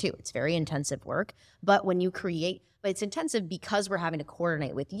agency too. It's very intensive work. But when you create, but it's intensive because we're having to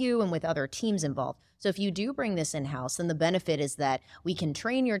coordinate with you and with other teams involved. So if you do bring this in-house, then the benefit is that we can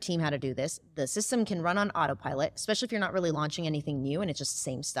train your team how to do this. The system can run on autopilot, especially if you're not really launching anything new and it's just the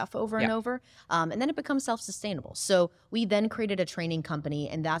same stuff over and over. And then it becomes self-sustainable. So we then created a training company,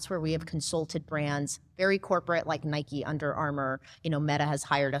 and that's where we have consulted brands, very corporate, like Nike, Under Armour. Meta has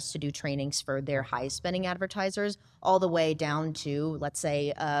hired us to do trainings for their highest spending advertisers, all the way down to, let's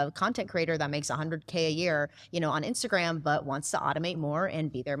say, a content creator that makes $100K a year, on Instagram, but wants to automate more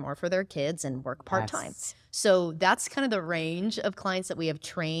and be there more for their kids and work part-time. So that's kind of the range of clients that we have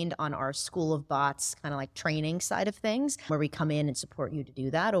trained on our School of Bots, kind of like training side of things, where we come in and support you to do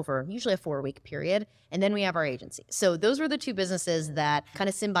that over usually a 4-week period. And then we have our agency. So those were the 2 businesses that kind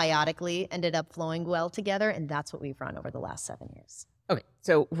of symbiotically ended up flowing well together. And that's what we've run over the last 7 years. Okay.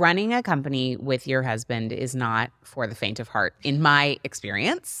 So running a company with your husband is not for the faint of heart, in my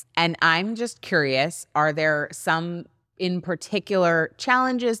experience. And I'm just curious, are there some in particular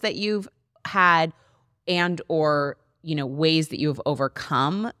challenges that you've had, and or ways that you've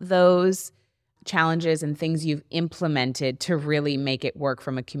overcome those challenges and things you've implemented to really make it work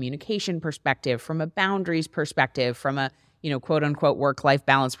from a communication perspective, from a boundaries perspective, from a quote unquote work-life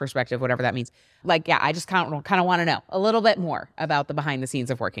balance perspective, whatever that means? I just kind of want to know a little bit more about the behind the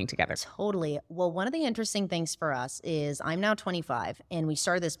scenes of working together. Totally. Well, one of the interesting things for us is I'm now 25, and we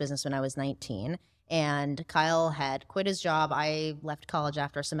started this business when I was 19. And Kyle had quit his job. I left college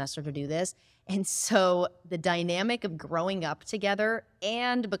after a semester to do this. And so the dynamic of growing up together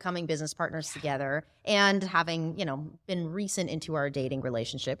and becoming business partners together and having, been recent into our dating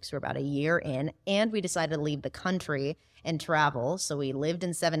relationship, because we're about a year in, and we decided to leave the country and travel. So we lived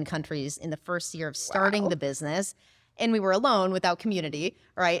in 7 countries in the first year of starting the business. And we were alone without community,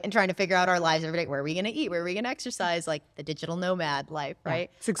 right? And trying to figure out our lives every day. Where are we going to eat? Where are we going to exercise? Like the digital nomad life,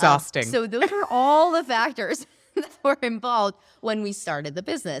 right? It's exhausting. So those were all the factors that were involved when we started the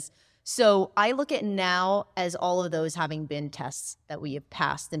business. So I look at now as all of those having been tests that we have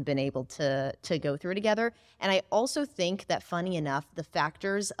passed and been able to go through together. And I also think that, funny enough, the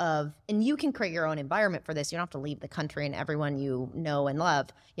factors of, and you can create your own environment for this. You don't have to leave the country and everyone you know and love,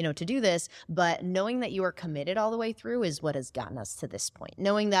 to do this. But knowing that you are committed all the way through is what has gotten us to this point.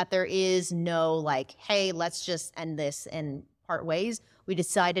 Knowing that there is no like, hey, let's just end this and part ways. We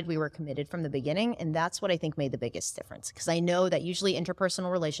decided we were committed from the beginning, and that's what I think made the biggest difference. Because I know that usually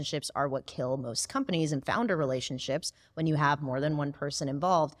interpersonal relationships are what kill most companies and founder relationships when you have more than one person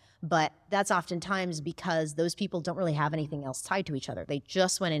involved. But that's oftentimes because those people don't really have anything else tied to each other. They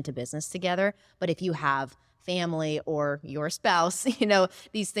just went into business together. But if you have family or your spouse,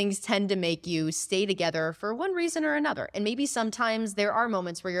 these things tend to make you stay together for one reason or another. And maybe sometimes there are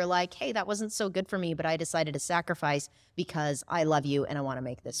moments where you're like, hey, that wasn't so good for me, but I decided to sacrifice because I love you and I want to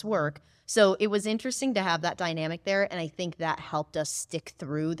make this work. So it was interesting to have that dynamic there. And I think that helped us stick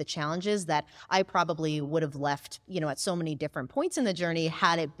through the challenges that I probably would have left, at so many different points in the journey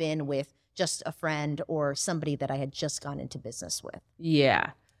had it been with just a friend or somebody that I had just gone into business with.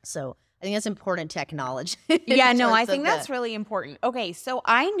 Yeah. So I think that's important to acknowledge. Yeah, no, I think that's really important. Okay, so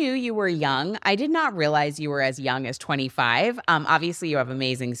I knew you were young. I did not realize you were as young as 25. Obviously, you have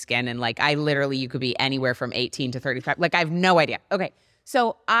amazing skin, and you could be anywhere from 18 to 35. I have no idea. Okay,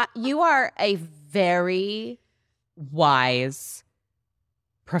 so you are a very wise,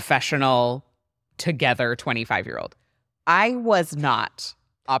 professional, together 25-year-old. I was not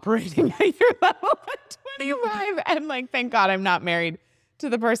operating at your level at 25, and thank God I'm not married to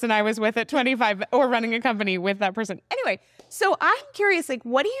the person I was with at 25 or running a company with that person. Anyway, so I'm curious,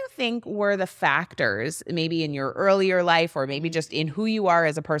 what do you think were the factors, maybe in your earlier life or maybe just in who you are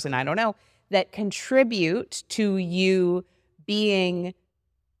as a person, I don't know, that contribute to you being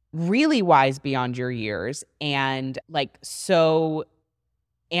really wise beyond your years and so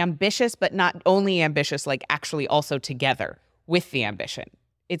ambitious, but not only ambitious, actually also together with the ambition.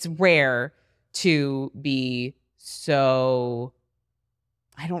 It's rare to be so,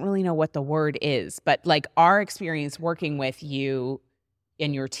 I don't really know what the word is, but our experience working with you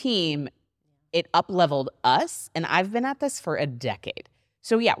and your team, it up-leveled us, and I've been at this for a decade.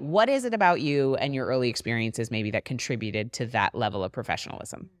 So yeah, what is it about you and your early experiences maybe that contributed to that level of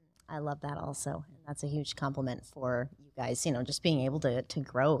professionalism? I love that also. And that's a huge compliment for you guys, just being able to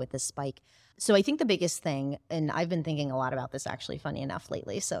grow with this spike. So I think the biggest thing, and I've been thinking a lot about this actually, funny enough,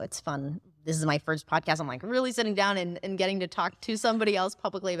 lately. So it's fun. This is my first podcast. I'm really sitting down and getting to talk to somebody else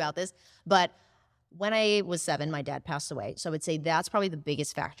publicly about this. But when I was 7, my dad passed away. So I would say that's probably the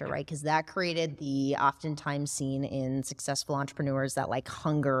biggest factor, right? Because that created the oftentimes seen in successful entrepreneurs, that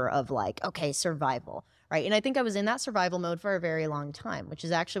hunger of okay, survival, right? And I think I was in that survival mode for a very long time, which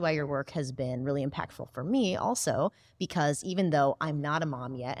is actually why your work has been really impactful for me also, because even though I'm not a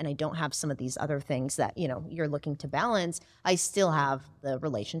mom yet and I don't have some of these other things that, you're looking to balance, I still have the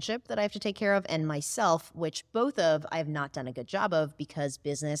relationship that I have to take care of and myself, which both of I have not done a good job of because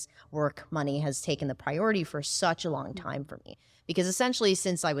business, work, money has taken the priority for such a long time for me. Because essentially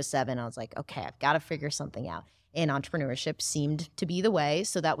since I was 7, I was like, okay, I've got to figure something out. And entrepreneurship seemed to be the way.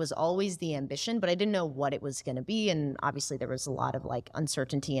 So that was always the ambition, but I didn't know what it was going to be. And obviously there was a lot of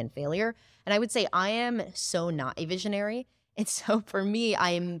uncertainty and failure. And I would say I am so not a visionary. And so for me,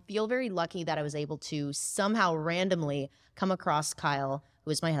 feel very lucky that I was able to somehow randomly come across Kyle,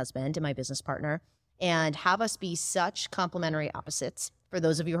 who is my husband and my business partner, and have us be such complementary opposites. For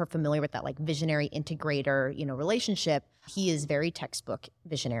those of you who are familiar with that visionary integrator, relationship, he is very textbook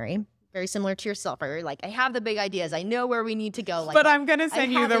visionary. Very similar to yourself, right? You're I have the big ideas. I know where we need to go. But I'm going to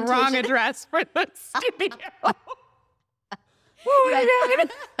send you the wrong address for the studio.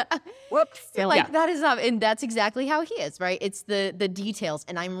 Whoops. That is not, and that's exactly how he is, right? It's the details,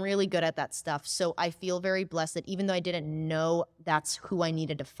 and I'm really good at that stuff. So I feel very blessed that even though I didn't know that's who I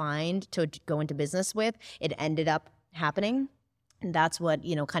needed to find to go into business with, it ended up happening. And that's what,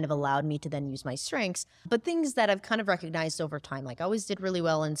 kind of allowed me to then use my strengths. But things that I've kind of recognized over time, I always did really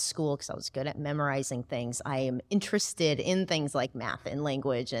well in school because I was good at memorizing things. I am interested in things like math and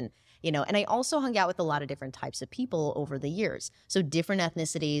language and And I also hung out with a lot of different types of people over the years. So different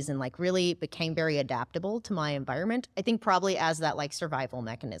ethnicities, and like really became very adaptable to my environment. I think probably as that like survival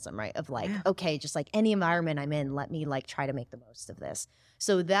mechanism, right? Of like, okay, just like any environment I'm in, let me like try to make the most of this.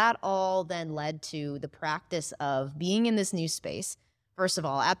 So that all then led to the practice of being in this new space. First of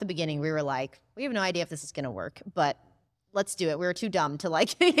all, at the beginning, we were like, we have no idea if this is going to work, but let's do it. We were too dumb to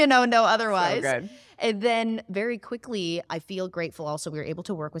like, know otherwise. So good. And then very quickly, I feel grateful also we were able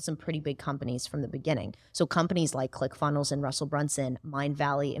to work with some pretty big companies from the beginning. So companies like ClickFunnels and Russell Brunson, Mind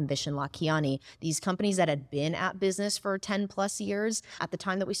Valley, and Vishen Lakhiani, these companies that had been at business for 10 plus years at the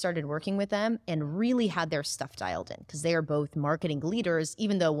time that we started working with them, and really had their stuff dialed in because they are both marketing leaders,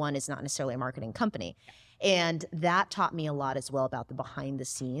 even though one is not necessarily a marketing company. And that taught me a lot as well about the behind the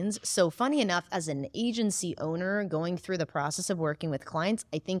scenes. So funny enough, as an agency owner going through the process of working with clients,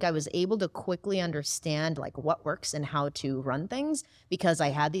 I think I was able to quickly understand like what works and how to run things because I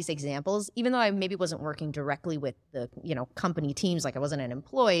had these examples. Even though I maybe wasn't working directly with the, company teams, like I wasn't an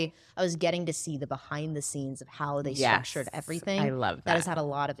employee, I was getting to see the behind the scenes of how they structured everything. I love that. That has had a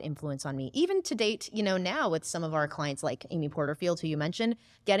lot of influence on me. Even to date, now with some of our clients like Amy Porterfield, who you mentioned,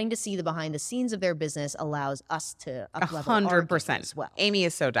 getting to see the behind the scenes of their business allows us to up-level 100% as well. Amy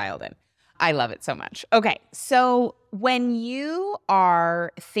is so dialed in. I love it so much. Okay, so when you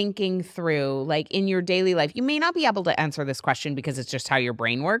are thinking through, like in your daily life, you may not be able to answer this question because it's just how your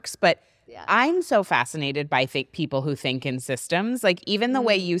brain works, but I'm so fascinated by people who think in systems. Like even the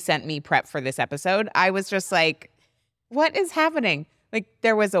way you sent me prep for this episode, I was just like, what is happening? Like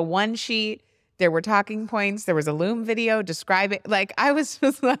there was a one sheet, there were talking points, there was a Loom video, describe it. Like I was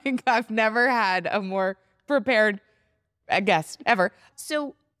just like, I've never had a more prepared guest ever.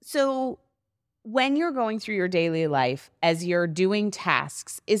 So when you're going through your daily life, as you're doing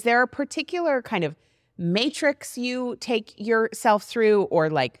tasks, is there a particular kind of matrix you take yourself through, or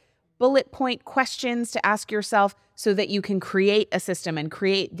like bullet point questions to ask yourself so that you can create a system and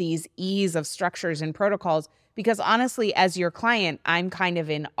create these ease of structures and protocols? Because honestly, as your client, I'm kind of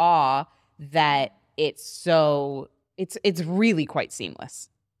in awe that it's really quite seamless.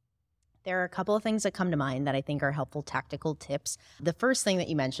 There are a couple of things that come to mind that I think are helpful tactical tips. The first thing that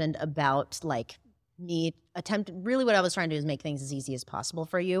you mentioned about like really what I was trying to do is make things as easy as possible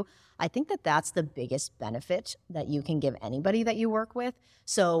for you. I think that that's the biggest benefit that you can give anybody that you work with.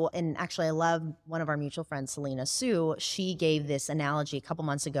 So, and actually I love one of our mutual friends, Selena Sue. She gave this analogy a couple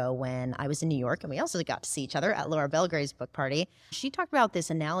months ago when I was in New York, and we also got to see each other at Laura Belgrave's book party. She talked about this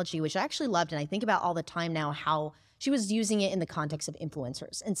analogy, which I actually loved, and I think about all the time now, how she was using it in the context of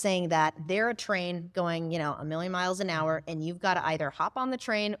influencers and saying that they're a train going, a million miles an hour, and you've got to either hop on the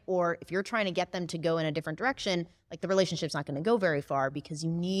train, or if you're trying to get them to go in a different direction, like the relationship's not going to go very far because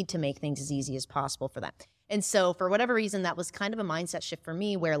you need to make things as easy as possible for them. And so for whatever reason, that was kind of a mindset shift for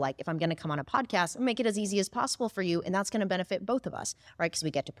me where like, if I'm going to come on a podcast, I'll make it as easy as possible for you. And that's going to benefit both of us, right? Because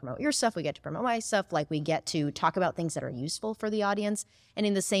we get to promote your stuff. We get to promote my stuff. Like we get to talk about things that are useful for the audience. And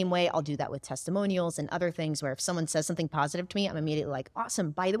in the same way, I'll do that with testimonials and other things where if someone says something positive to me, I'm immediately like,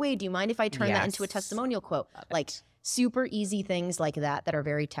 awesome. By the way, do you mind if I turn that into a testimonial quote? Like super easy things like that are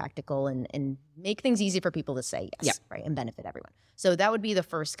very tactical and make things easy for people to say yes, right? And benefit everyone. So that would be the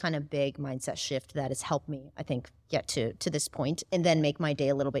first kind of big mindset shift that has helped me, I think, get to this point and then make my day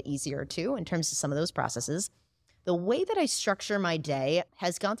a little bit easier too in terms of some of those processes. The way that I structure my day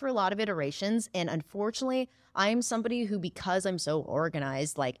has gone through a lot of iterations. And unfortunately, I'm somebody who, because I'm so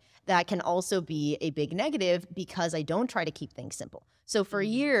organized, like that can also be a big negative because I don't try to keep things simple. So for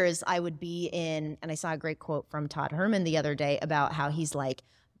years, I would be in, and I saw a great quote from Todd Herman the other day about how he's like,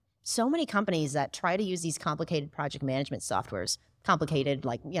 so many companies that try to use these complicated project management softwares, complicated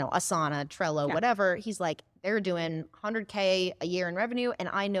like, Asana, Trello, whatever. He's like, they're doing 100K a year in revenue. And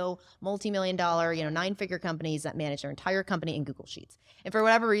I know multi-million-dollar, 9-figure companies that manage their entire company in Google Sheets. And for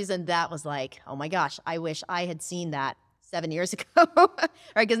whatever reason, that was like, oh my gosh, I wish I had seen that 7 years ago, right?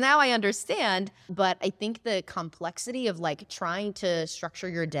 Because now I understand, but I think the complexity of like trying to structure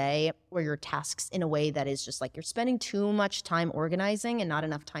your day or your tasks in a way that is just like you're spending too much time organizing and not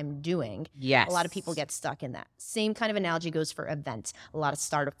enough time doing. Yes. A lot of people get stuck in that. Same kind of analogy goes for events. A lot of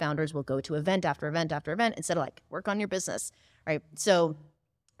startup founders will go to event after event after event instead of like work on your business, right? So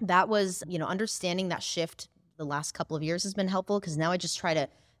that was, understanding that shift the last couple of years has been helpful because now I just try to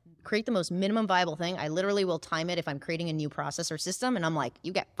create the most minimum viable thing. I literally will time it if I'm creating a new process or system. And I'm like,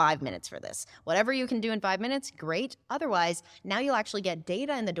 you get 5 minutes for this. Whatever you can do in 5 minutes, great. Otherwise, now you'll actually get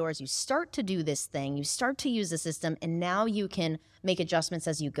data in the door as you start to do this thing. You start to use the system, and now you can make adjustments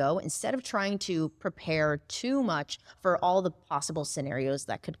as you go instead of trying to prepare too much for all the possible scenarios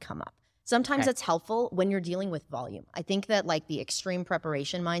that could come up. Sometimes it's helpful when you're dealing with volume. I think that like the extreme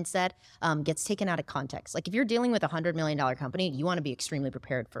preparation mindset gets taken out of context. Like if you're dealing with a $100 million company, you want to be extremely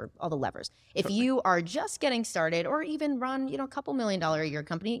prepared for all the levers. If you are just getting started or even run, a couple $1 million a year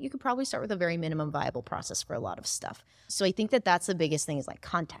company, you could probably start with a very minimum viable process for a lot of stuff. So I think that that's the biggest thing is like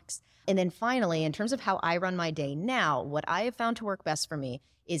context. And then finally, in terms of how I run my day now, what I have found to work best for me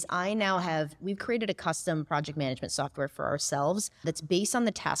is we've created a custom project management software for ourselves that's based on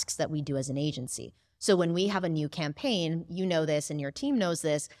the tasks that we do as an agency. So when we have a new campaign, you know this and your team knows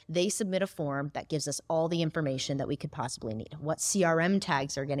this, they submit a form that gives us all the information that we could possibly need. What CRM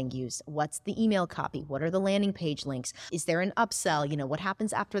tags are getting used? What's the email copy? What are the landing page links? Is there an upsell? What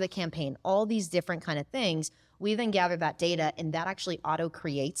happens after the campaign? All these different kind of things. We then gather that data and that actually auto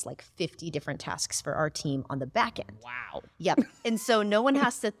creates like 50 different tasks for our team on the back end. Wow. Yep. And so no one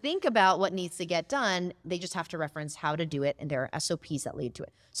has to think about what needs to get done. They just have to reference how to do it. And there are SOPs that lead to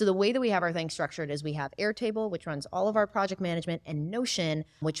it. So the way that we have our thing structured is we have Airtable, which runs all of our project management, and Notion,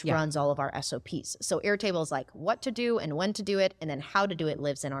 which runs all of our SOPs. So Airtable is like what to do and when to do it. And then how to do it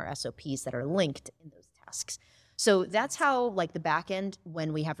lives in our SOPs that are linked in those tasks. So that's how like the back end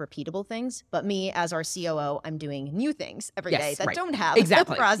when we have repeatable things. But me as our COO, I'm doing new things every day that don't have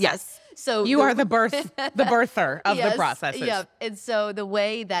exactly. the process. Yes. So you are the birther of the processes. Yeah. And so the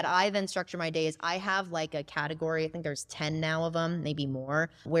way that I then structure my day is I have like a category, I think there's 10 now of them, maybe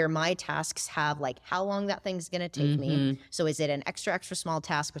more, where my tasks have like how long that thing's going to take me. So is it an extra small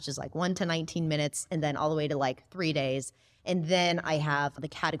task, which is like 1 to 19 minutes, and then all the way to like 3 days. And then I have the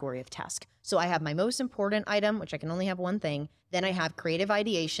category of task. So I have my most important item, which I can only have one thing. Then I have creative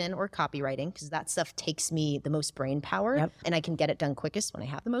ideation or copywriting, because that stuff takes me the most brain power, and I can get it done quickest when I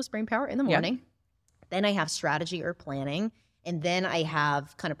have the most brain power in the morning. Then I have strategy or planning. And then I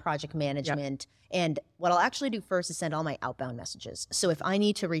have kind of project management. And what I'll actually do first is send all my outbound messages. So if I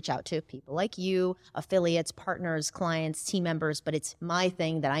need to reach out to people like you, affiliates, partners, clients, team members, but it's my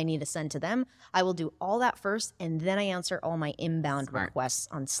thing that I need to send to them, I will do all that first. And then I answer all my inbound requests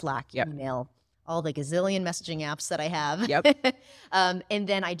on Slack, email, all the gazillion messaging apps that I have. And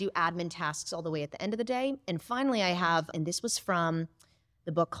then I do admin tasks all the way at the end of the day. And finally I have, and this was from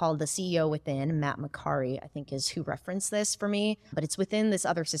the book called The CEO Within, Matt McCary, I think is who referenced this for me. But it's within this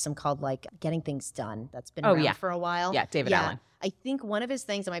other system called like Getting Things Done. That's been around for a while. Yeah, David Allen. I think one of his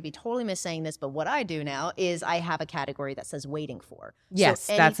things, I might be totally missaying this, but what I do now is I have a category that says waiting for. Yes,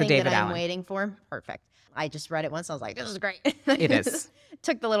 so that's a David that Allen. I'm waiting for, perfect. I just read it once. I was like, this is great. It is.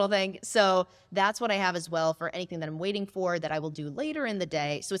 Took the little thing. So that's what I have as well for anything that I'm waiting for that I will do later in the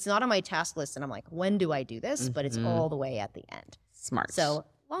day. So it's not on my task list and I'm like, when do I do this? But it's all the way at the end. Smart. So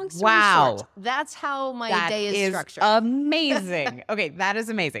long story short, that's how my day is structured. Amazing. Okay, that is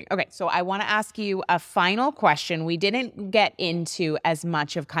amazing. Okay, so I want to ask you a final question. We didn't get into as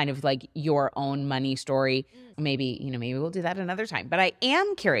much of kind of like your own money story. Maybe we'll do that another time. But I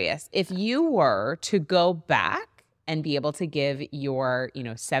am curious, if you were to go back and be able to give your,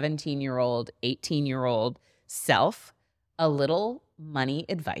 17-year-old, 18-year-old self a little money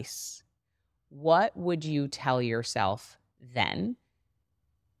advice, what would you tell yourself then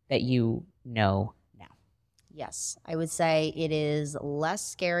that you know now? Yes, I would say it is less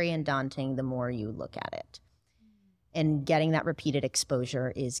scary and daunting the more you look at it. And getting that repeated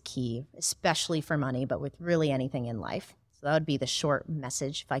exposure is key, especially for money, but with really anything in life. So that would be the short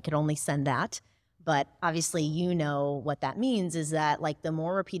message if I could only send that. But obviously, what that means is that like the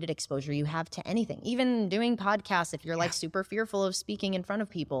more repeated exposure you have to anything, even doing podcasts, if you're like super fearful of speaking in front of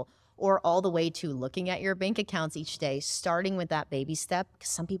people, or all the way to looking at your bank accounts each day, starting with that baby step, because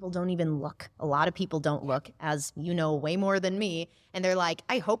some people don't even look. A lot of people don't look, as you know way more than me. And they're like,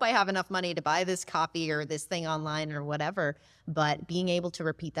 I hope I have enough money to buy this copy or this thing online or whatever. But being able to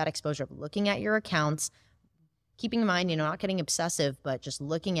repeat that exposure of looking at your accounts, keeping in mind, not getting obsessive, but just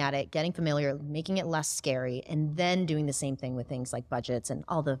looking at it, getting familiar, making it less scary, and then doing the same thing with things like budgets and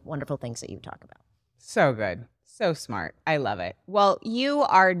all the wonderful things that you talk about. So good. So smart. I love it. Well, you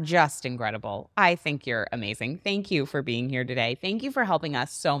are just incredible. I think you're amazing. Thank you for being here today. Thank you for helping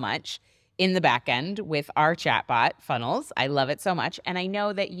us so much in the back end with our chatbot funnels. I love it so much. And I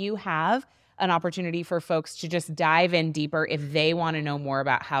know that you have an opportunity for folks to just dive in deeper if they want to know more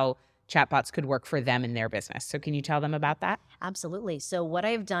about how chatbots could work for them in their business. So can you tell them about that? Absolutely. So what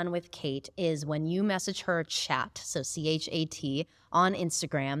I've done with Kate is when you message her chat, so CHAT, on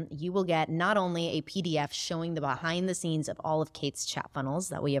Instagram, you will get not only a PDF showing the behind the scenes of all of Kate's chat funnels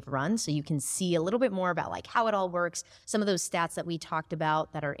that we have run, so you can see a little bit more about like how it all works, some of those stats that we talked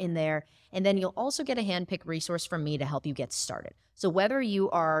about that are in there. And then you'll also get a handpicked resource from me to help you get started. So whether you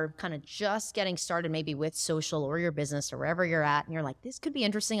are kind of just getting started maybe with social or your business or wherever you're at, and you're like, this could be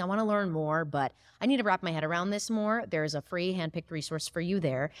interesting, I want to learn more, but I need to wrap my head around this more, there's a free handpicked resource for you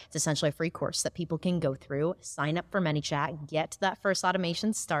there. It's essentially a free course that people can go through, sign up for ManyChat, get that first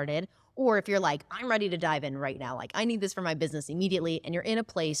automation started. Or if you're like, I'm ready to dive in right now, like I need this for my business immediately, and you're in a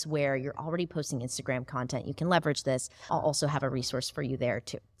place where you're already posting Instagram content, you can leverage this. I'll also have a resource for you there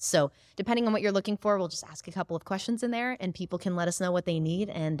too. So depending on what you're looking for, we'll just ask a couple of questions in there and people can let us know what they need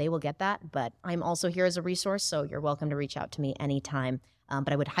and they will get that. But I'm also here as a resource, so you're welcome to reach out to me anytime.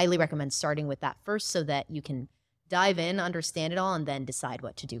 But I would highly recommend starting with that first so that you can dive in, understand it all, and then decide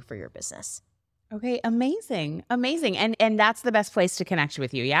what to do for your business. Okay, amazing. Amazing. And that's the best place to connect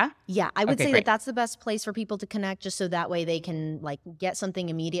with you, yeah? Yeah, I would say great. that's the best place for people to connect, just so that way they can like get something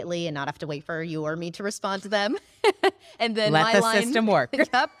immediately and not have to wait for you or me to respond to them. And then let the system work.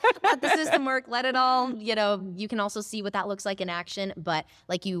 Yep, let the system work. Let it all, you can also see what that looks like in action. But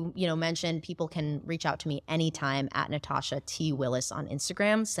like you mentioned, people can reach out to me anytime at Natasha T. Willis on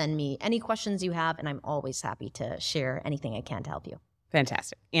Instagram. Send me any questions you have, and I'm always happy to share anything I can to help you.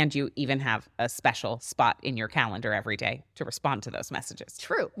 Fantastic. And you even have a special spot in your calendar every day to respond to those messages.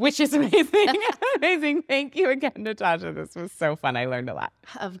 True. Which is amazing. Amazing. Thank you again, Natasha. This was so fun. I learned a lot.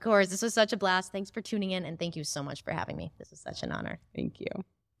 Of course. This was such a blast. Thanks for tuning in. And thank you so much for having me. This was such an honor. Thank you.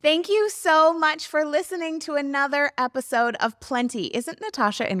 Thank you so much for listening to another episode of Plenty. Isn't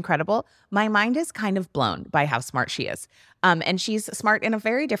Natasha incredible? My mind is kind of blown by how smart she is. And she's smart in a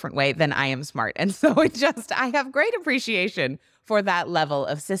very different way than I am smart. And so I have great appreciation for that level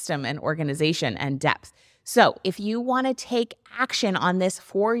of system and organization and depth. So if you want to take action on this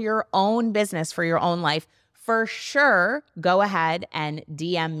for your own business, for your own life, for sure, go ahead and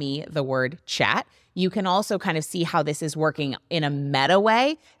DM me the word chat. You can also kind of see how this is working in a meta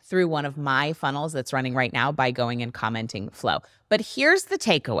way through one of my funnels that's running right now by going and commenting flow. But here's the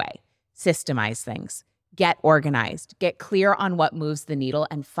takeaway. Systemize things. Get organized, get clear on what moves the needle,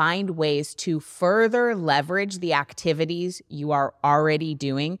 and find ways to further leverage the activities you are already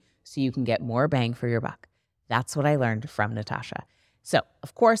doing so you can get more bang for your buck. That's what I learned from Natasha. So,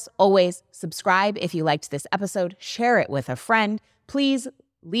 of course, always subscribe if you liked this episode, share it with a friend. Please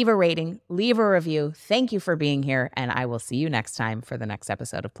leave a rating, leave a review. Thank you for being here, and I will see you next time for the next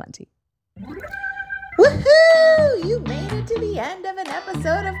episode of Plenty. Woohoo! You made it to the end of an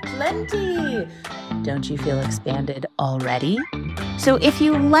episode of Plenty. Don't you feel expanded already? So if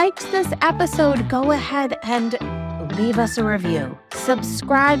you liked this episode, go ahead and leave us a review.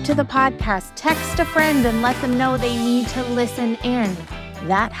 Subscribe to the podcast. Text a friend and let them know they need to listen in.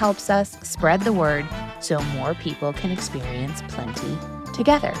 That helps us spread the word so more people can experience Plenty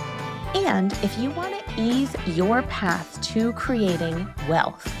together. And if you want to ease your path to creating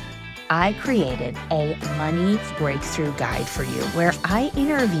wealth, I created a money breakthrough guide for you where I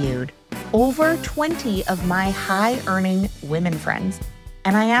interviewed over 20 of my high-earning women friends,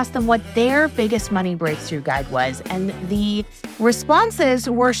 and I asked them what their biggest money breakthrough guide was, and the responses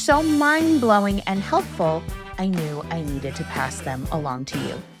were so mind-blowing and helpful, I knew I needed to pass them along to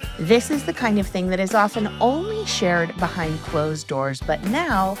you. This is the kind of thing that is often only shared behind closed doors, but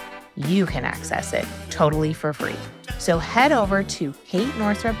now you can access it totally for free. So head over to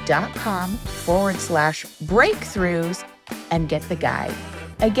katenorthrup.com/breakthroughs and get the guide.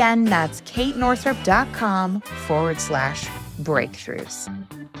 Again, that's katenorthrup.com/breakthroughs.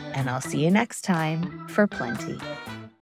 And I'll see you next time for Plenty.